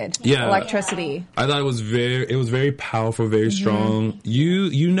good. Yeah. Electricity. I thought it was very powerful, very strong.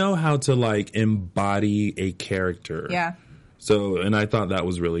 You know how to like embody a character. Yeah. So, and I thought that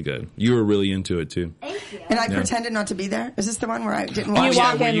was really good. You were really into it too. Thank you. And I pretended not to be there. Is this the one where I didn't watch You it?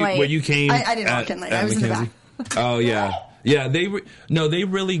 walk in late. Where you came. I didn't walk in late. I was in the back. Oh yeah, yeah. They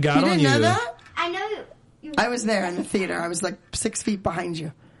really got You on didn't you. know that? I know you. I was there in the theater. I was like 6 feet behind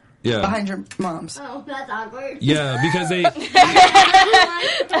you. Yeah. Behind your mom's. Oh, that's awkward. Yeah, because they.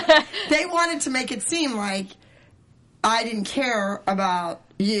 They wanted to make it seem like I didn't care about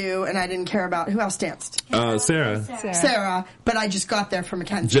you and I didn't care about who else danced. Sarah, Sarah, but I just got there for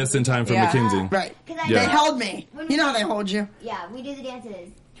Mackenzie. just in time for Yeah. Mackenzie. Right. Cause I Yeah. They held me. You know how they hold you. Yeah, we do the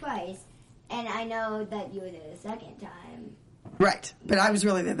dances twice, and I know that you would do it the second time. Right. But I was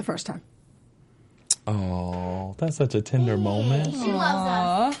really there the first time. Oh, that's such a tender moment. She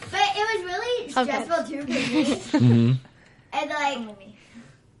loves us. But it was really stressful too for me. Mm-hmm. And like,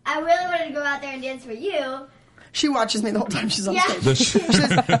 I really wanted to go out there and dance for you. She watches me the whole time she's on Yeah. stage. She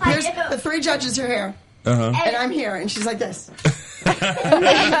says, here's the 3 judges are here. Uh-huh. And I'm here. And she's like this. I'm trying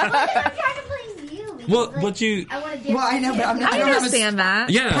to please you. because, Well, like, but you. I want to dance. Well, I know, but I I don't have a understand that.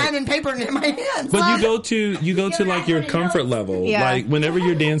 Yeah. pen and paper in my hands. But you go to like your comfort level. Yeah. Like whenever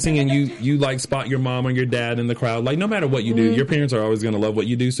you're dancing and you like spot your mom or your dad in the crowd, like no matter what you Mm-hmm. do, your parents are always going to love what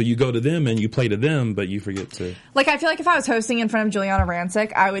you do. So you go to them and you play to them, but you forget to. Like, I feel like if I was hosting in front of Juliana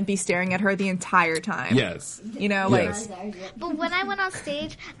Rancic, I would be staring at her the entire time. Yes. You know, Yes. But when I went on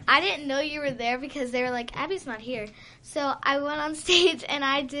stage, I didn't know you were there because they were like, Abby's not here. So I went on stage and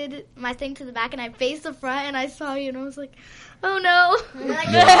I did my thing to the back and I faced the front and I saw you and I was like, oh no.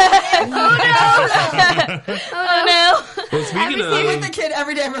 Oh no. Well, speaking I'm with of. the kid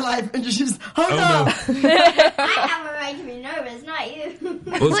every day of her life. And she's, oh no. I have a right to be nervous, not you.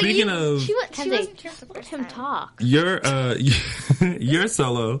 Well, speaking of She wasn't here for the first time. Talk. your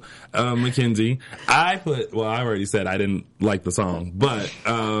solo, Mackenzie, I already said I didn't like the song,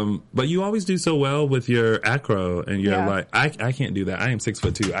 but you always do so well with your acro, and you're Yeah. like, I can't do that. I am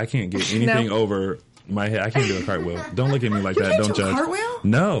 6'2". I can't get anything over my head. I can't do a cartwheel. Don't look at me like that. can't Don't do a judge. cartwheel?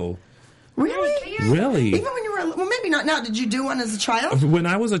 No, Really? really. Even when you were, well, maybe not now. Did you do one as a child? When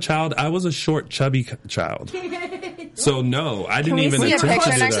I was a child, I was a short, chubby child. So no, I didn't we even see a attempt to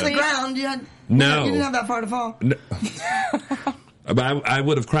picture do next To the that. week? ground, you had, No. you didn't have that far to fall. No. But I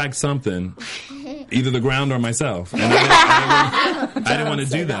would have cracked something, either the ground or myself. And I didn't want to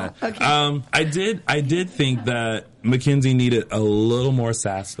do that. Okay. I did think that Mackenzie needed a little more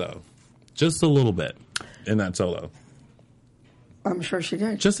sass, though, just a little bit in that solo. I'm sure she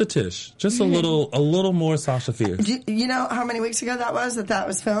did. Just a tish, just a little more Sasha Fierce. Do you know how many weeks ago that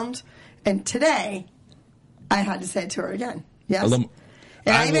was filmed? And today, I had to say it to her again. Yes. A little-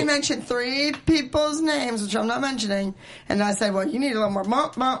 And I I even will- mentioned 3 people's names, which I'm not mentioning. And I said, well, you need a little more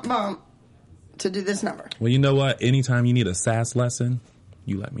bump, bump, bump to do this number. Well, you know what? Anytime you need a sass lesson,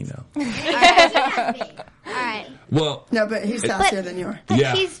 you let me know. All right. Well, No, but he's sassier than you are. But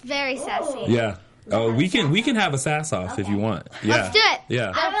Yeah. he's very sassy. yeah. Oh, we can have a sass off if you want. Yeah. Let's do it.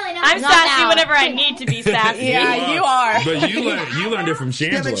 Yeah. I don't really know. I'm Not sassy now. whenever I need to be sassy. Yeah, you are. But you learned it from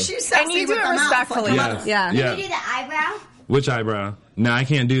Shangela. Yeah, but she's sassy And you do with it her mouth, like respectfully. a Yeah. mother. Yeah. Yeah. Can you do the eyebrow? Which eyebrow? No, I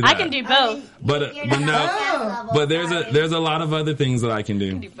can't do that. I can do both. But You're but not no. on that level, But sorry. there's a lot of other things that I can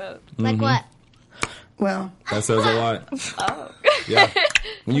do. Do both. Like Mm-hmm. what? Well, That says a lot. Oh. Yeah.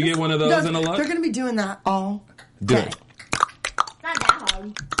 When you get one of those in a they're look, going to be doing that all do day. it. Not that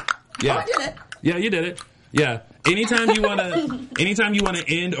hard. Yeah. Oh, I did it. Yeah, you did it. Yeah. Anytime you wanna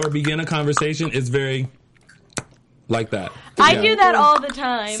end or begin a conversation, it's very like that. I Yeah. do that all the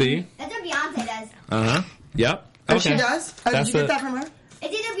time. See? That's what Beyonce does. Uh huh. Yep. Oh, Okay. she does? Oh, did That's you get the- that from her? It's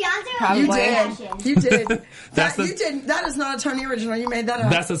Is it a Beyonce? Probably. You Or did. You did. That's You did. That is not a Tony original. You made that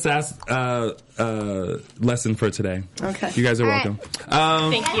up. That's a sass lesson for today. Okay. You guys are All right.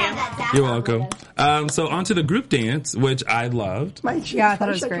 welcome. Thank you. You're welcome. So on to the group dance, which I loved. Yeah, I thought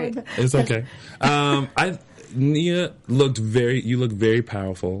it was great. It's okay. Nia looked you look very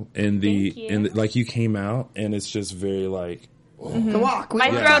powerful Thank you. like you came out and it's just very like, The walk. My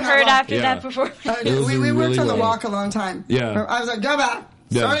We worked throat on that hurt walk. after Yeah. that performance. It was We really worked on the well. walk a long time. Yeah. I was like, go back.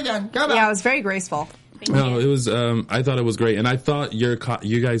 Yeah. Start again. Go back. Yeah, it was very graceful. No, it was. I thought it was great, and I thought you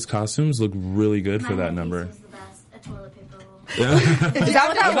guys' costumes looked really good for that number. Was the best. A toilet paper roll. Yeah. Is that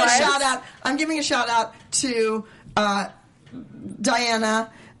what that was? I'm giving a shout out to Diana,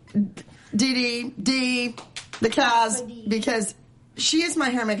 Dee, the Kaz, because she is my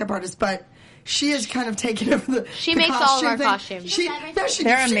hair and makeup artist, but she has kind of taken over the. She the makes all of costume our thing. costumes. She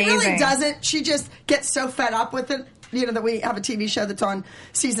They're really amazing. doesn't. She just gets so fed up with it. You know that we have a TV show that's on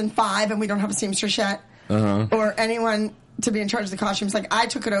season 5 and we don't have a seamstress yet, or anyone to be in charge of the costumes. Like I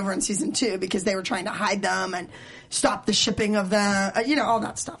took it over in season 2 because they were trying to hide them and stop the shipping of them. All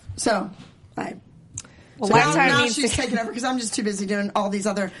that stuff. So Well, so Lifetime now needs she's to. taking over because I'm just too busy doing all these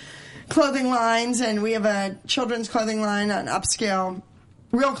other clothing lines, and we have a children's clothing line, an upscale,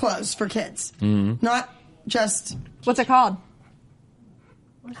 real clothes for kids, not just. What's it called?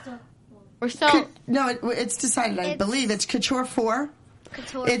 We're still No, it's decided. I believe it's Couture 4.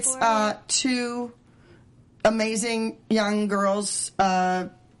 Couture It's 4. 2 amazing young girls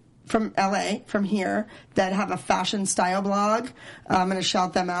from LA, from here, that have a fashion style blog. I'm going to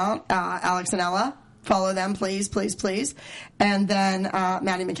shout them out. Alex and Ella. Follow them, please, please, please. And then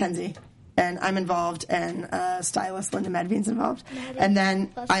Maddie McKenzie. And I'm involved, and stylist Linda Medvine's involved. And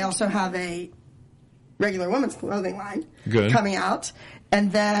then I also have a regular women's clothing line coming out. And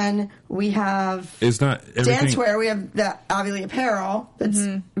then we have It's not everything. dancewear. We have the Ivy Lee apparel that's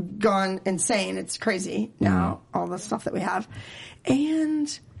gone insane. It's crazy now, all the stuff that we have.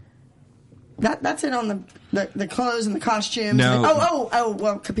 And that's it on the clothes and the costumes. Now-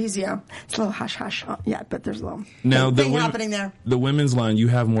 Well, Capizio. It's a little hush-hush yet, but there's a little Now thing happening there. The women's line, you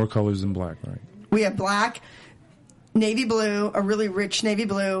have more colors than black, right? We have black, navy blue, a really rich navy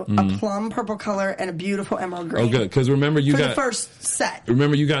blue, a plum purple color, and a beautiful emerald green. Oh, good. Because remember you For got the first set.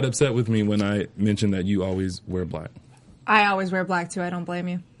 Remember you got upset with me when I mentioned that you always wear black. I always wear black too. I don't blame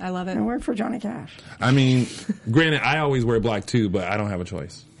you. I love it. I work for Johnny Cash. I mean, granted, I always wear black too, but I don't have a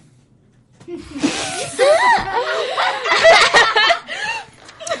choice.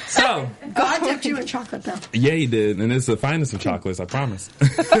 So, God dipped you in chocolate, though. yeah, he did, and it's the finest of chocolates, I promise.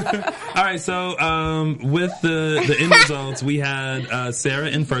 All right, so with the end results, we had Sarah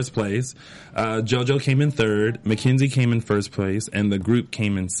in first place, Jojo came in third, Mackenzie came in first place, and the group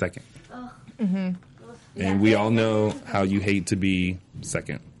came in second. And we all know how you hate to be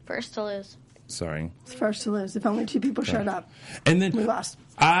second. first to lose. Sorry. It's first to lose. If only 2 people showed up, And then we lost.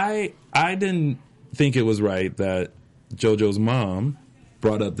 I didn't think it was right that JoJo's mom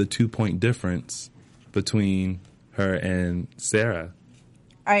brought up the 2-point difference between her and Sarah.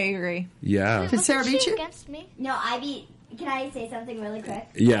 I agree. Yeah. Did Sarah beat you? Against me? No, I beat. Can I say something really quick?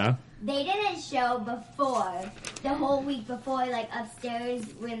 Yeah. They didn't show before, the whole week before, like upstairs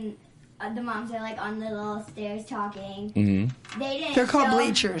when the moms are like on the little stairs talking. Mm-hmm. They didn't. They're called show-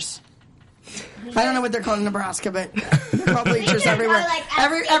 bleachers. I don't know what they're called in Nebraska, but they're called bleachers Bleachers are everywhere. like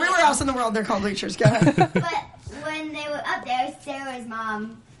Everywhere else in the world, they're called bleachers. Go ahead. But when they were up there, Sarah's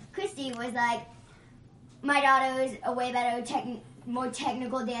mom, Christy, was like, "My daughter is a way better, more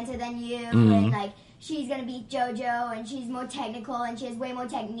technical dancer than you, and like she's gonna beat JoJo, and she's more technical, and she has way more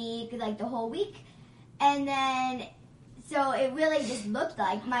technique, like the whole week." And then, so it really just looked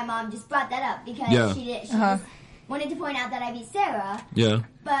like my mom just brought that up because Yeah. she just wanted to point out that I beat Sarah. Yeah.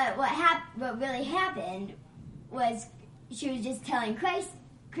 But what really happened was she was just telling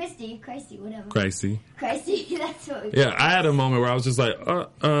Christy, whatever. Crazy. Christy, that's what we Yeah, I had a moment where I was just like,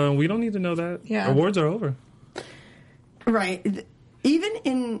 we don't need to know that. Yeah. Awards are over. Right. Even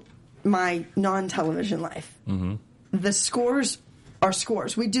in my non-television life, the scores are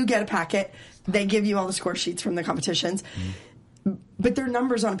scores. We do get a packet. They give you all the score sheets from the competitions. But they're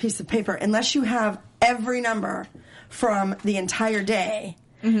numbers on a piece of paper. Unless you have every number from the entire day,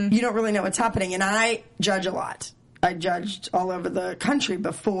 you don't really know what's happening. And I judge a lot. I judged all over the country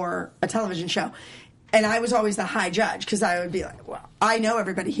before a television show. And I was always the high judge because I would be like, well, I know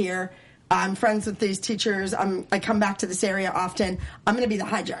everybody here. I'm friends with these teachers. I come back to this area often. I'm going to be the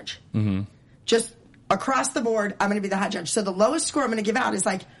high judge. Just across the board, I'm going to be the high judge. So the lowest score I'm going to give out is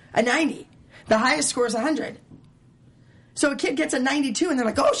like a 90. The highest score is 100. So a kid gets a 92 and they're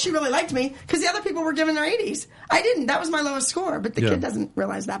like, oh, she really liked me because the other people were giving their 80s. I didn't. That was my lowest score. But the kid doesn't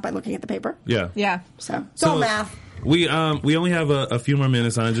realize that by looking at the paper. Yeah. Yeah. So it's all math. We only have a few more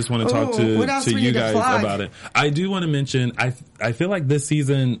minutes, and I just want to talk to you guys about it. I do want to mention I feel like this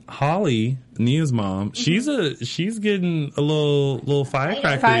season Holly, Nia's mom, she's getting a little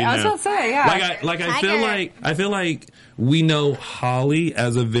firecracker. I was gonna say, yeah. I feel like we know Holly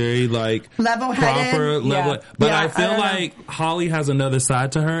as a very level-headed, proper but I feel like Holly has another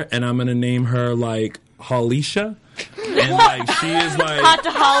side to her, and I'm gonna name her like Hollisha, and she is Hot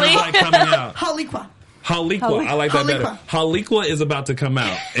to Holly. she's like coming out. Haliqua. I like that better. Haliqua is about to come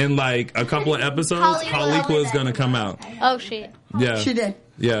out in like a couple of episodes. Haliqua is going to come out. Oh, shit. Yeah, she did.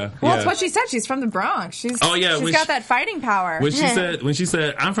 Yeah, Well, it's what she said. She's from the Bronx. She's got that fighting power. When she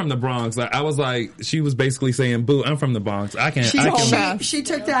said I'm from the Bronx, I was like, she was basically saying, "Boo, I'm from the Bronx. I can." She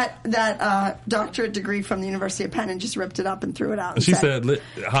took that doctorate degree from the University of Penn and just ripped it up and threw it out. And she said,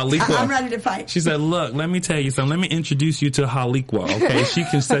 "Haliqua, I'm ready to fight." She said, "Look, let me tell you something. Let me introduce you to Haliqua. Okay, she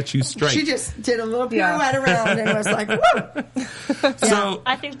can set you straight." She just did a little pirouette around and was like, "Woo!" So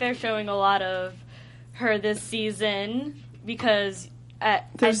I think they're showing a lot of her this season because. I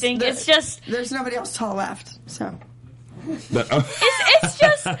think it's just there's nobody else tall left, so it's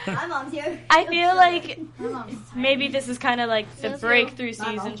just. My mom's here. I feel like maybe this is kind of like the breakthrough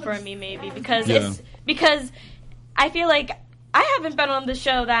season for me, maybe because I feel like I haven't been on the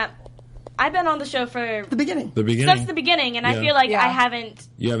show I've been on the show for the beginning since the beginning, and I feel like I haven't.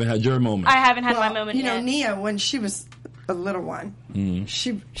 You haven't had your moment. I haven't had my moment. You know, yet. Nia, when she was a little one,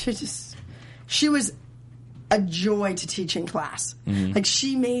 she was a joy to teach in class. Like,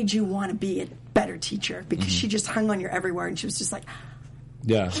 she made you want to be a better teacher because she just hung on your every word, and she was just like,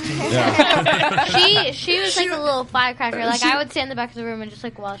 yeah. She was like a little firecracker. Like, I would sit in the back of the room and just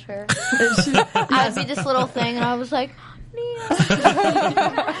like watch her. I would be this little thing, and I was like,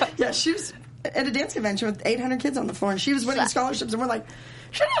 Nia. Yeah, she was at a dance convention with 800 kids on the floor, and she was winning scholarships, and we're like,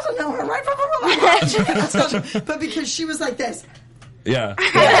 she doesn't know her right from her left. But because she was like this. Yeah.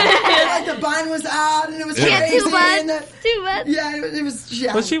 Like the bun was out and it was crazy. Too much. Yeah, it was.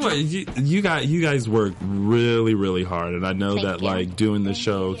 Yeah. But you guys work really, really hard, and I know that like doing the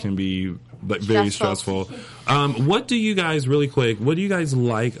show can be like very stressful. What do you guys really quick? What do you guys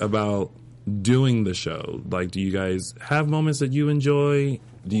like about doing the show? Like, do you guys have moments that you enjoy?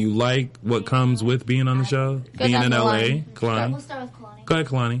 Do you like what comes with being on the show? Being in LA, Kalani. We'll start with Kalani. Go ahead,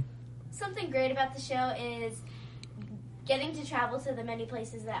 Kalani. Something great about the show is getting to travel to the many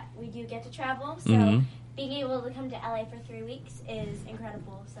places that we do get to travel. So being able to come to LA for 3 weeks is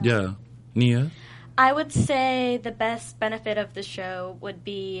incredible. So. Yeah. Nia? I would say the best benefit of the show would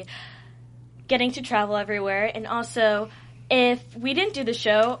be getting to travel everywhere, and also if we didn't do the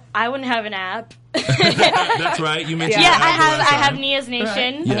show, I wouldn't have an app. That's right. You mentioned I have Nia's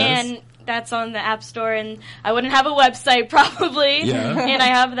Nation, right. Yes. and that's on the App Store, and I wouldn't have a website probably, and I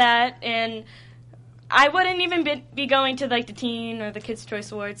have that, and I wouldn't even be going to like the Teen or the Kids'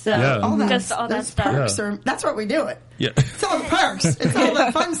 Choice Awards. So all that stuff. Perks that's what we do it. Yeah. It's all the perks. It's all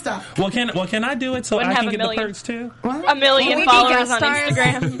the fun stuff. Well, can I do it so Wouldn't I can have get a million. the perks too? What? A million we followers be on guest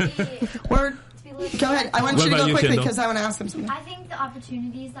Instagram. Word. Go ahead. I want What you to about go you, quickly Kendall? because I want to ask them something. I think the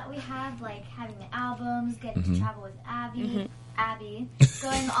opportunities that we have, like having the albums, getting to travel with Abby,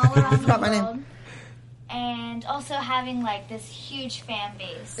 going all around the Forgot my world, and also having like this huge fan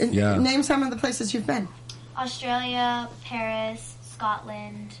base. And name some of the places you've been. Australia, Paris,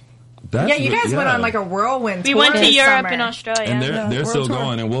 Scotland. You guys went on like a whirlwind tour. We went to this Europe summer. and Australia. And they're still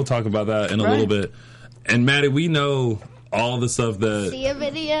going, and we'll talk about that in a little bit. And Maddie, we know all the stuff that... Sia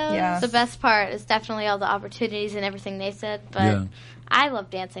videos. Yeah. The best part is definitely all the opportunities and everything they said, but I love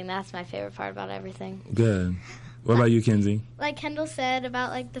dancing. That's my favorite part about everything. Good. What about you, Kenzie? Like Kendall said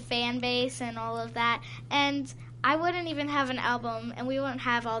about like the fan base and all of that, and I wouldn't even have an album, and we wouldn't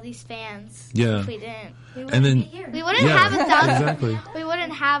have all these fans if we didn't. We wouldn't have 1,000. Exactly. We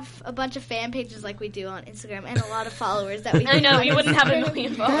wouldn't have a bunch of fan pages like we do on Instagram and a lot of followers that we. I know we wouldn't have a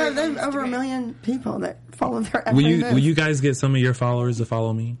million followers. There are over 1 million people that follow their every move. Will you guys get some of your followers to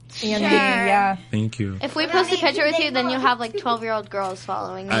follow me? Yeah. Thank you. If we post a picture with you, then you'll have like 12-year-old girls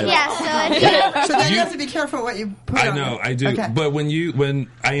following you. So then you have to be careful what you put on. I know, I do. Okay. But when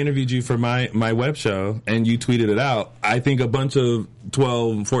I interviewed you for my web show and you tweeted it out, I think a bunch of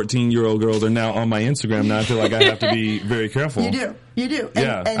 12, 14-year-old girls are now on my Instagram. Now I feel like I have to be very careful. You do.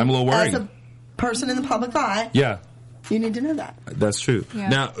 Yeah, I'm a little worried. As a person in the public eye, you need to know that. That's true. Yeah.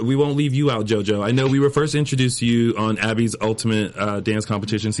 Now, we won't leave you out, Jojo. I know we were first introduced to you on Abby's Ultimate Dance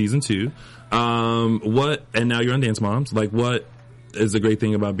Competition Season 2. And now you're on Dance Moms. Like, what is the great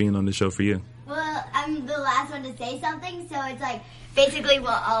thing about being on the show for you? Well, I'm the last one to say something, so it's like basically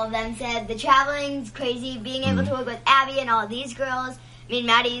what all of them said. The traveling's crazy, being able to work with Abby and all these girls. I mean,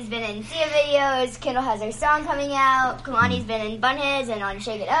 Maddie's been in Sia videos, Kendall has her song coming out, Kalani's been in Bunheads and on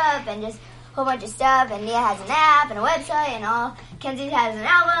Shake It Up, and just a whole bunch of stuff, and Nia has an app and a website and all. Kenzie has an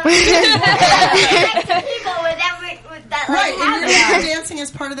album. People with that Right, have and you're dancing as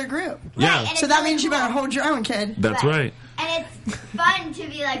part of their group. Yeah. Right, So that means you better hold your own, kid. That's right. And it's fun to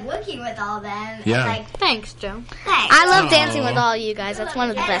be like working with all of them. Yeah. And, like, Thanks, Joe. thanks. I love dancing with all you guys. That's one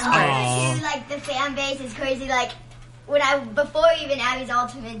of the best And parts. also, too, like, the fan base is crazy. Like, before even Abby's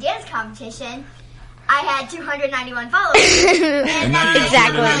Ultimate Dance Competition, I had 291 followers. And now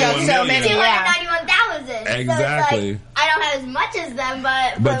Exactly. So many, yeah. 291,000. Exactly. So it's like, I don't have as much as them,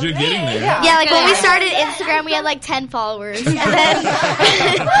 But you're getting there. Yeah, like when we started Instagram, we had like 10 followers. And then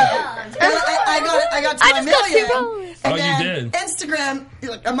I got to I my just got 2 million. followers. And Oh, you then did? Instagram,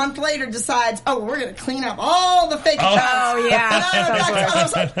 like, a month later, decides, oh, we're going to clean up all the fake accounts. Oh, yeah. And I went back to I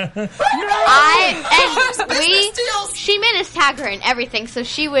was like, business deals. She made us tag her and everything, so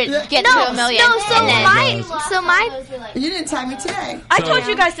she would Yeah. get No, to a million. no, so and then- my You didn't tag me today. I told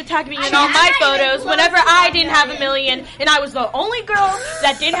you guys to tag me in all my photos whenever I didn't have a million, and I was the only girl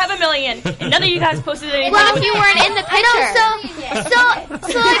that didn't have a million, and none of you guys posted anything. Well, If you weren't in the picture. so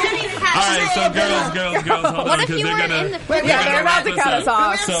All right, so girls, hold What on, if because you they're weren't gonna. in the Wait, yeah, they're about to cut us We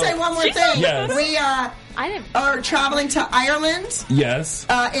off. have to say one more thing. Yes. We I didn't. are traveling to Ireland Yes.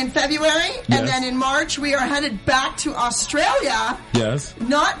 in February, Yes. and then in March we are headed back to Australia, Yes.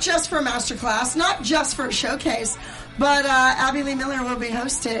 not just for a masterclass, not just for a showcase, but Abby Lee Miller will be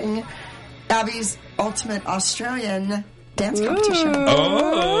hosting Abby's Ultimate Australian Dance Competition.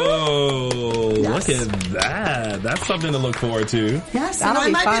 Oh, Yes. look at that. That's something to look forward to. Yes, That'll and I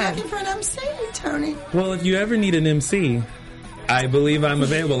be might fun. be looking for an MC, Tony. Well, if you ever need an MC, I believe I'm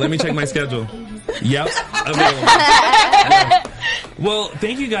available. Let me check my schedule. Yep, available. Yeah. Well,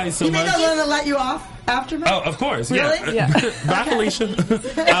 thank you guys so You think much. I'm going to let you off after me? Oh, of course. Really? Yeah. Bye, Felicia.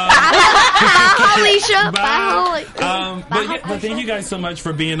 Alicia, Bye. bye. But thank you guys so much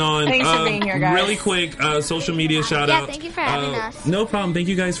for being on. Thanks for being here, guys. Really quick, social media shout Yeah, out. thank you for having us. No problem. Thank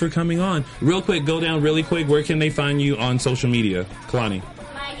you guys for coming on. Real quick, go down really quick. Where can they find you on social media? Kalani.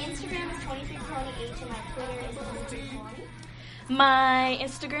 My Instagram is 23KalaniH and my Twitter is 23Kalani. My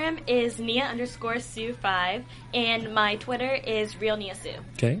Instagram is Nia_Sue5, and my Twitter is RealNiaSue.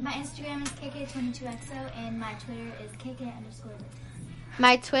 Okay. My Instagram is KK22XO and my Twitter is KK_.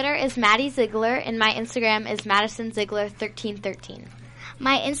 My Twitter is Maddie Ziegler, and my Instagram is Madison Ziegler 1313.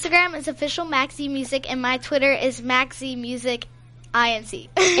 My Instagram is official Maxi Music, and my Twitter is Maxi Music INC.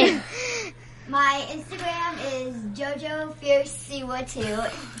 My Instagram is Jojo Fierce Siwa 2,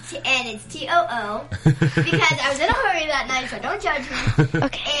 and it's TOO, because I was in a hurry that night, so don't judge me.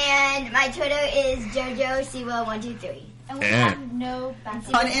 Okay. And my Twitter is Jojo Siwa 123. And we have no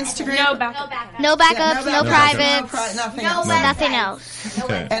backup. On Instagram? No backup. No backups, no privates, nothing No else. website. nothing else.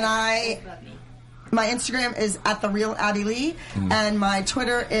 Okay. And my Instagram is at the real Abby Lee, and my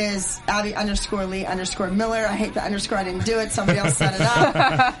Twitter is Abby_Lee_Miller. I hate the underscore. I didn't do it. Somebody else set it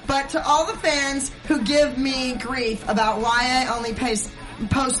up. But to all the fans who give me grief about why I only post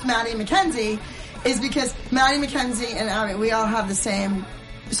Maddie McKenzie, is because Maddie McKenzie and Abby, we all have the same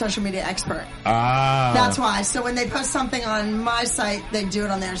social media expert. Ah. That's why. So when they post something on my site, they do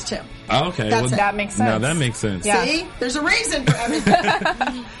it on theirs too. Okay. That's it. That makes sense. Now that makes sense. Yeah. See? There's a reason for everything.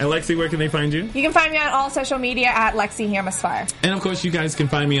 And Lexi, where can they find you? You can find me on all social media at Lexi Hammerfire. And of course, you guys can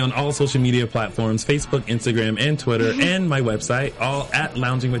find me on all social media platforms, Facebook, Instagram, and Twitter, and my website, all at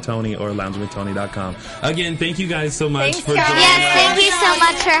Lounging with Tony or loungingwithtony.com. Again, thank you guys so much Thanks, for guys. joining Yes, us. thank you so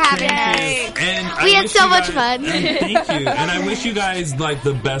much for having Thank us. you. And We I had wish so you much guys- fun. and thank you. And I wish you guys like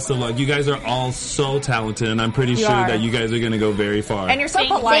the best of luck. You guys are all so talented, and I'm pretty You sure are. that you guys are going to go very far. And you're so Thank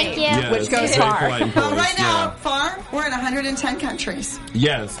you. polite, Thank you. Yes, which goes very far. polite and Well, poised, right now, yeah. far, we're in 110 countries.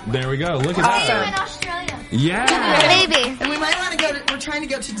 Yes, there we go. Look at Awesome. that. In Australia. Yeah. Maybe. And we might want to go to, we're trying to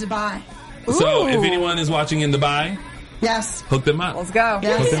go to Dubai. So Ooh. if anyone is watching in Dubai, Yes. hook them up. Let's go.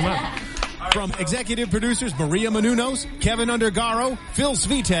 Yes. Hook them up. From executive producers Maria Menounos, Kevin Undergaro, Phil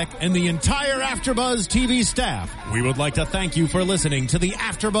Svitek, and the entire AfterBuzz TV staff, we would like to thank you for listening to the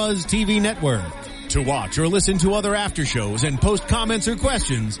AfterBuzz TV network. To watch or listen to other after shows and post comments or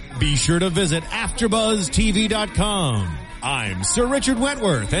questions, be sure to visit AfterBuzzTV.com. I'm Sir Richard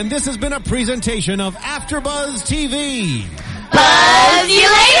Wentworth, and this has been a presentation of AfterBuzz TV. Buzz you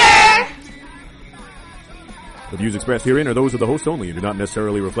later! The views expressed herein are those of the host only and do not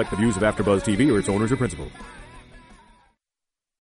necessarily reflect the views of AfterBuzz TV or its owners or principals.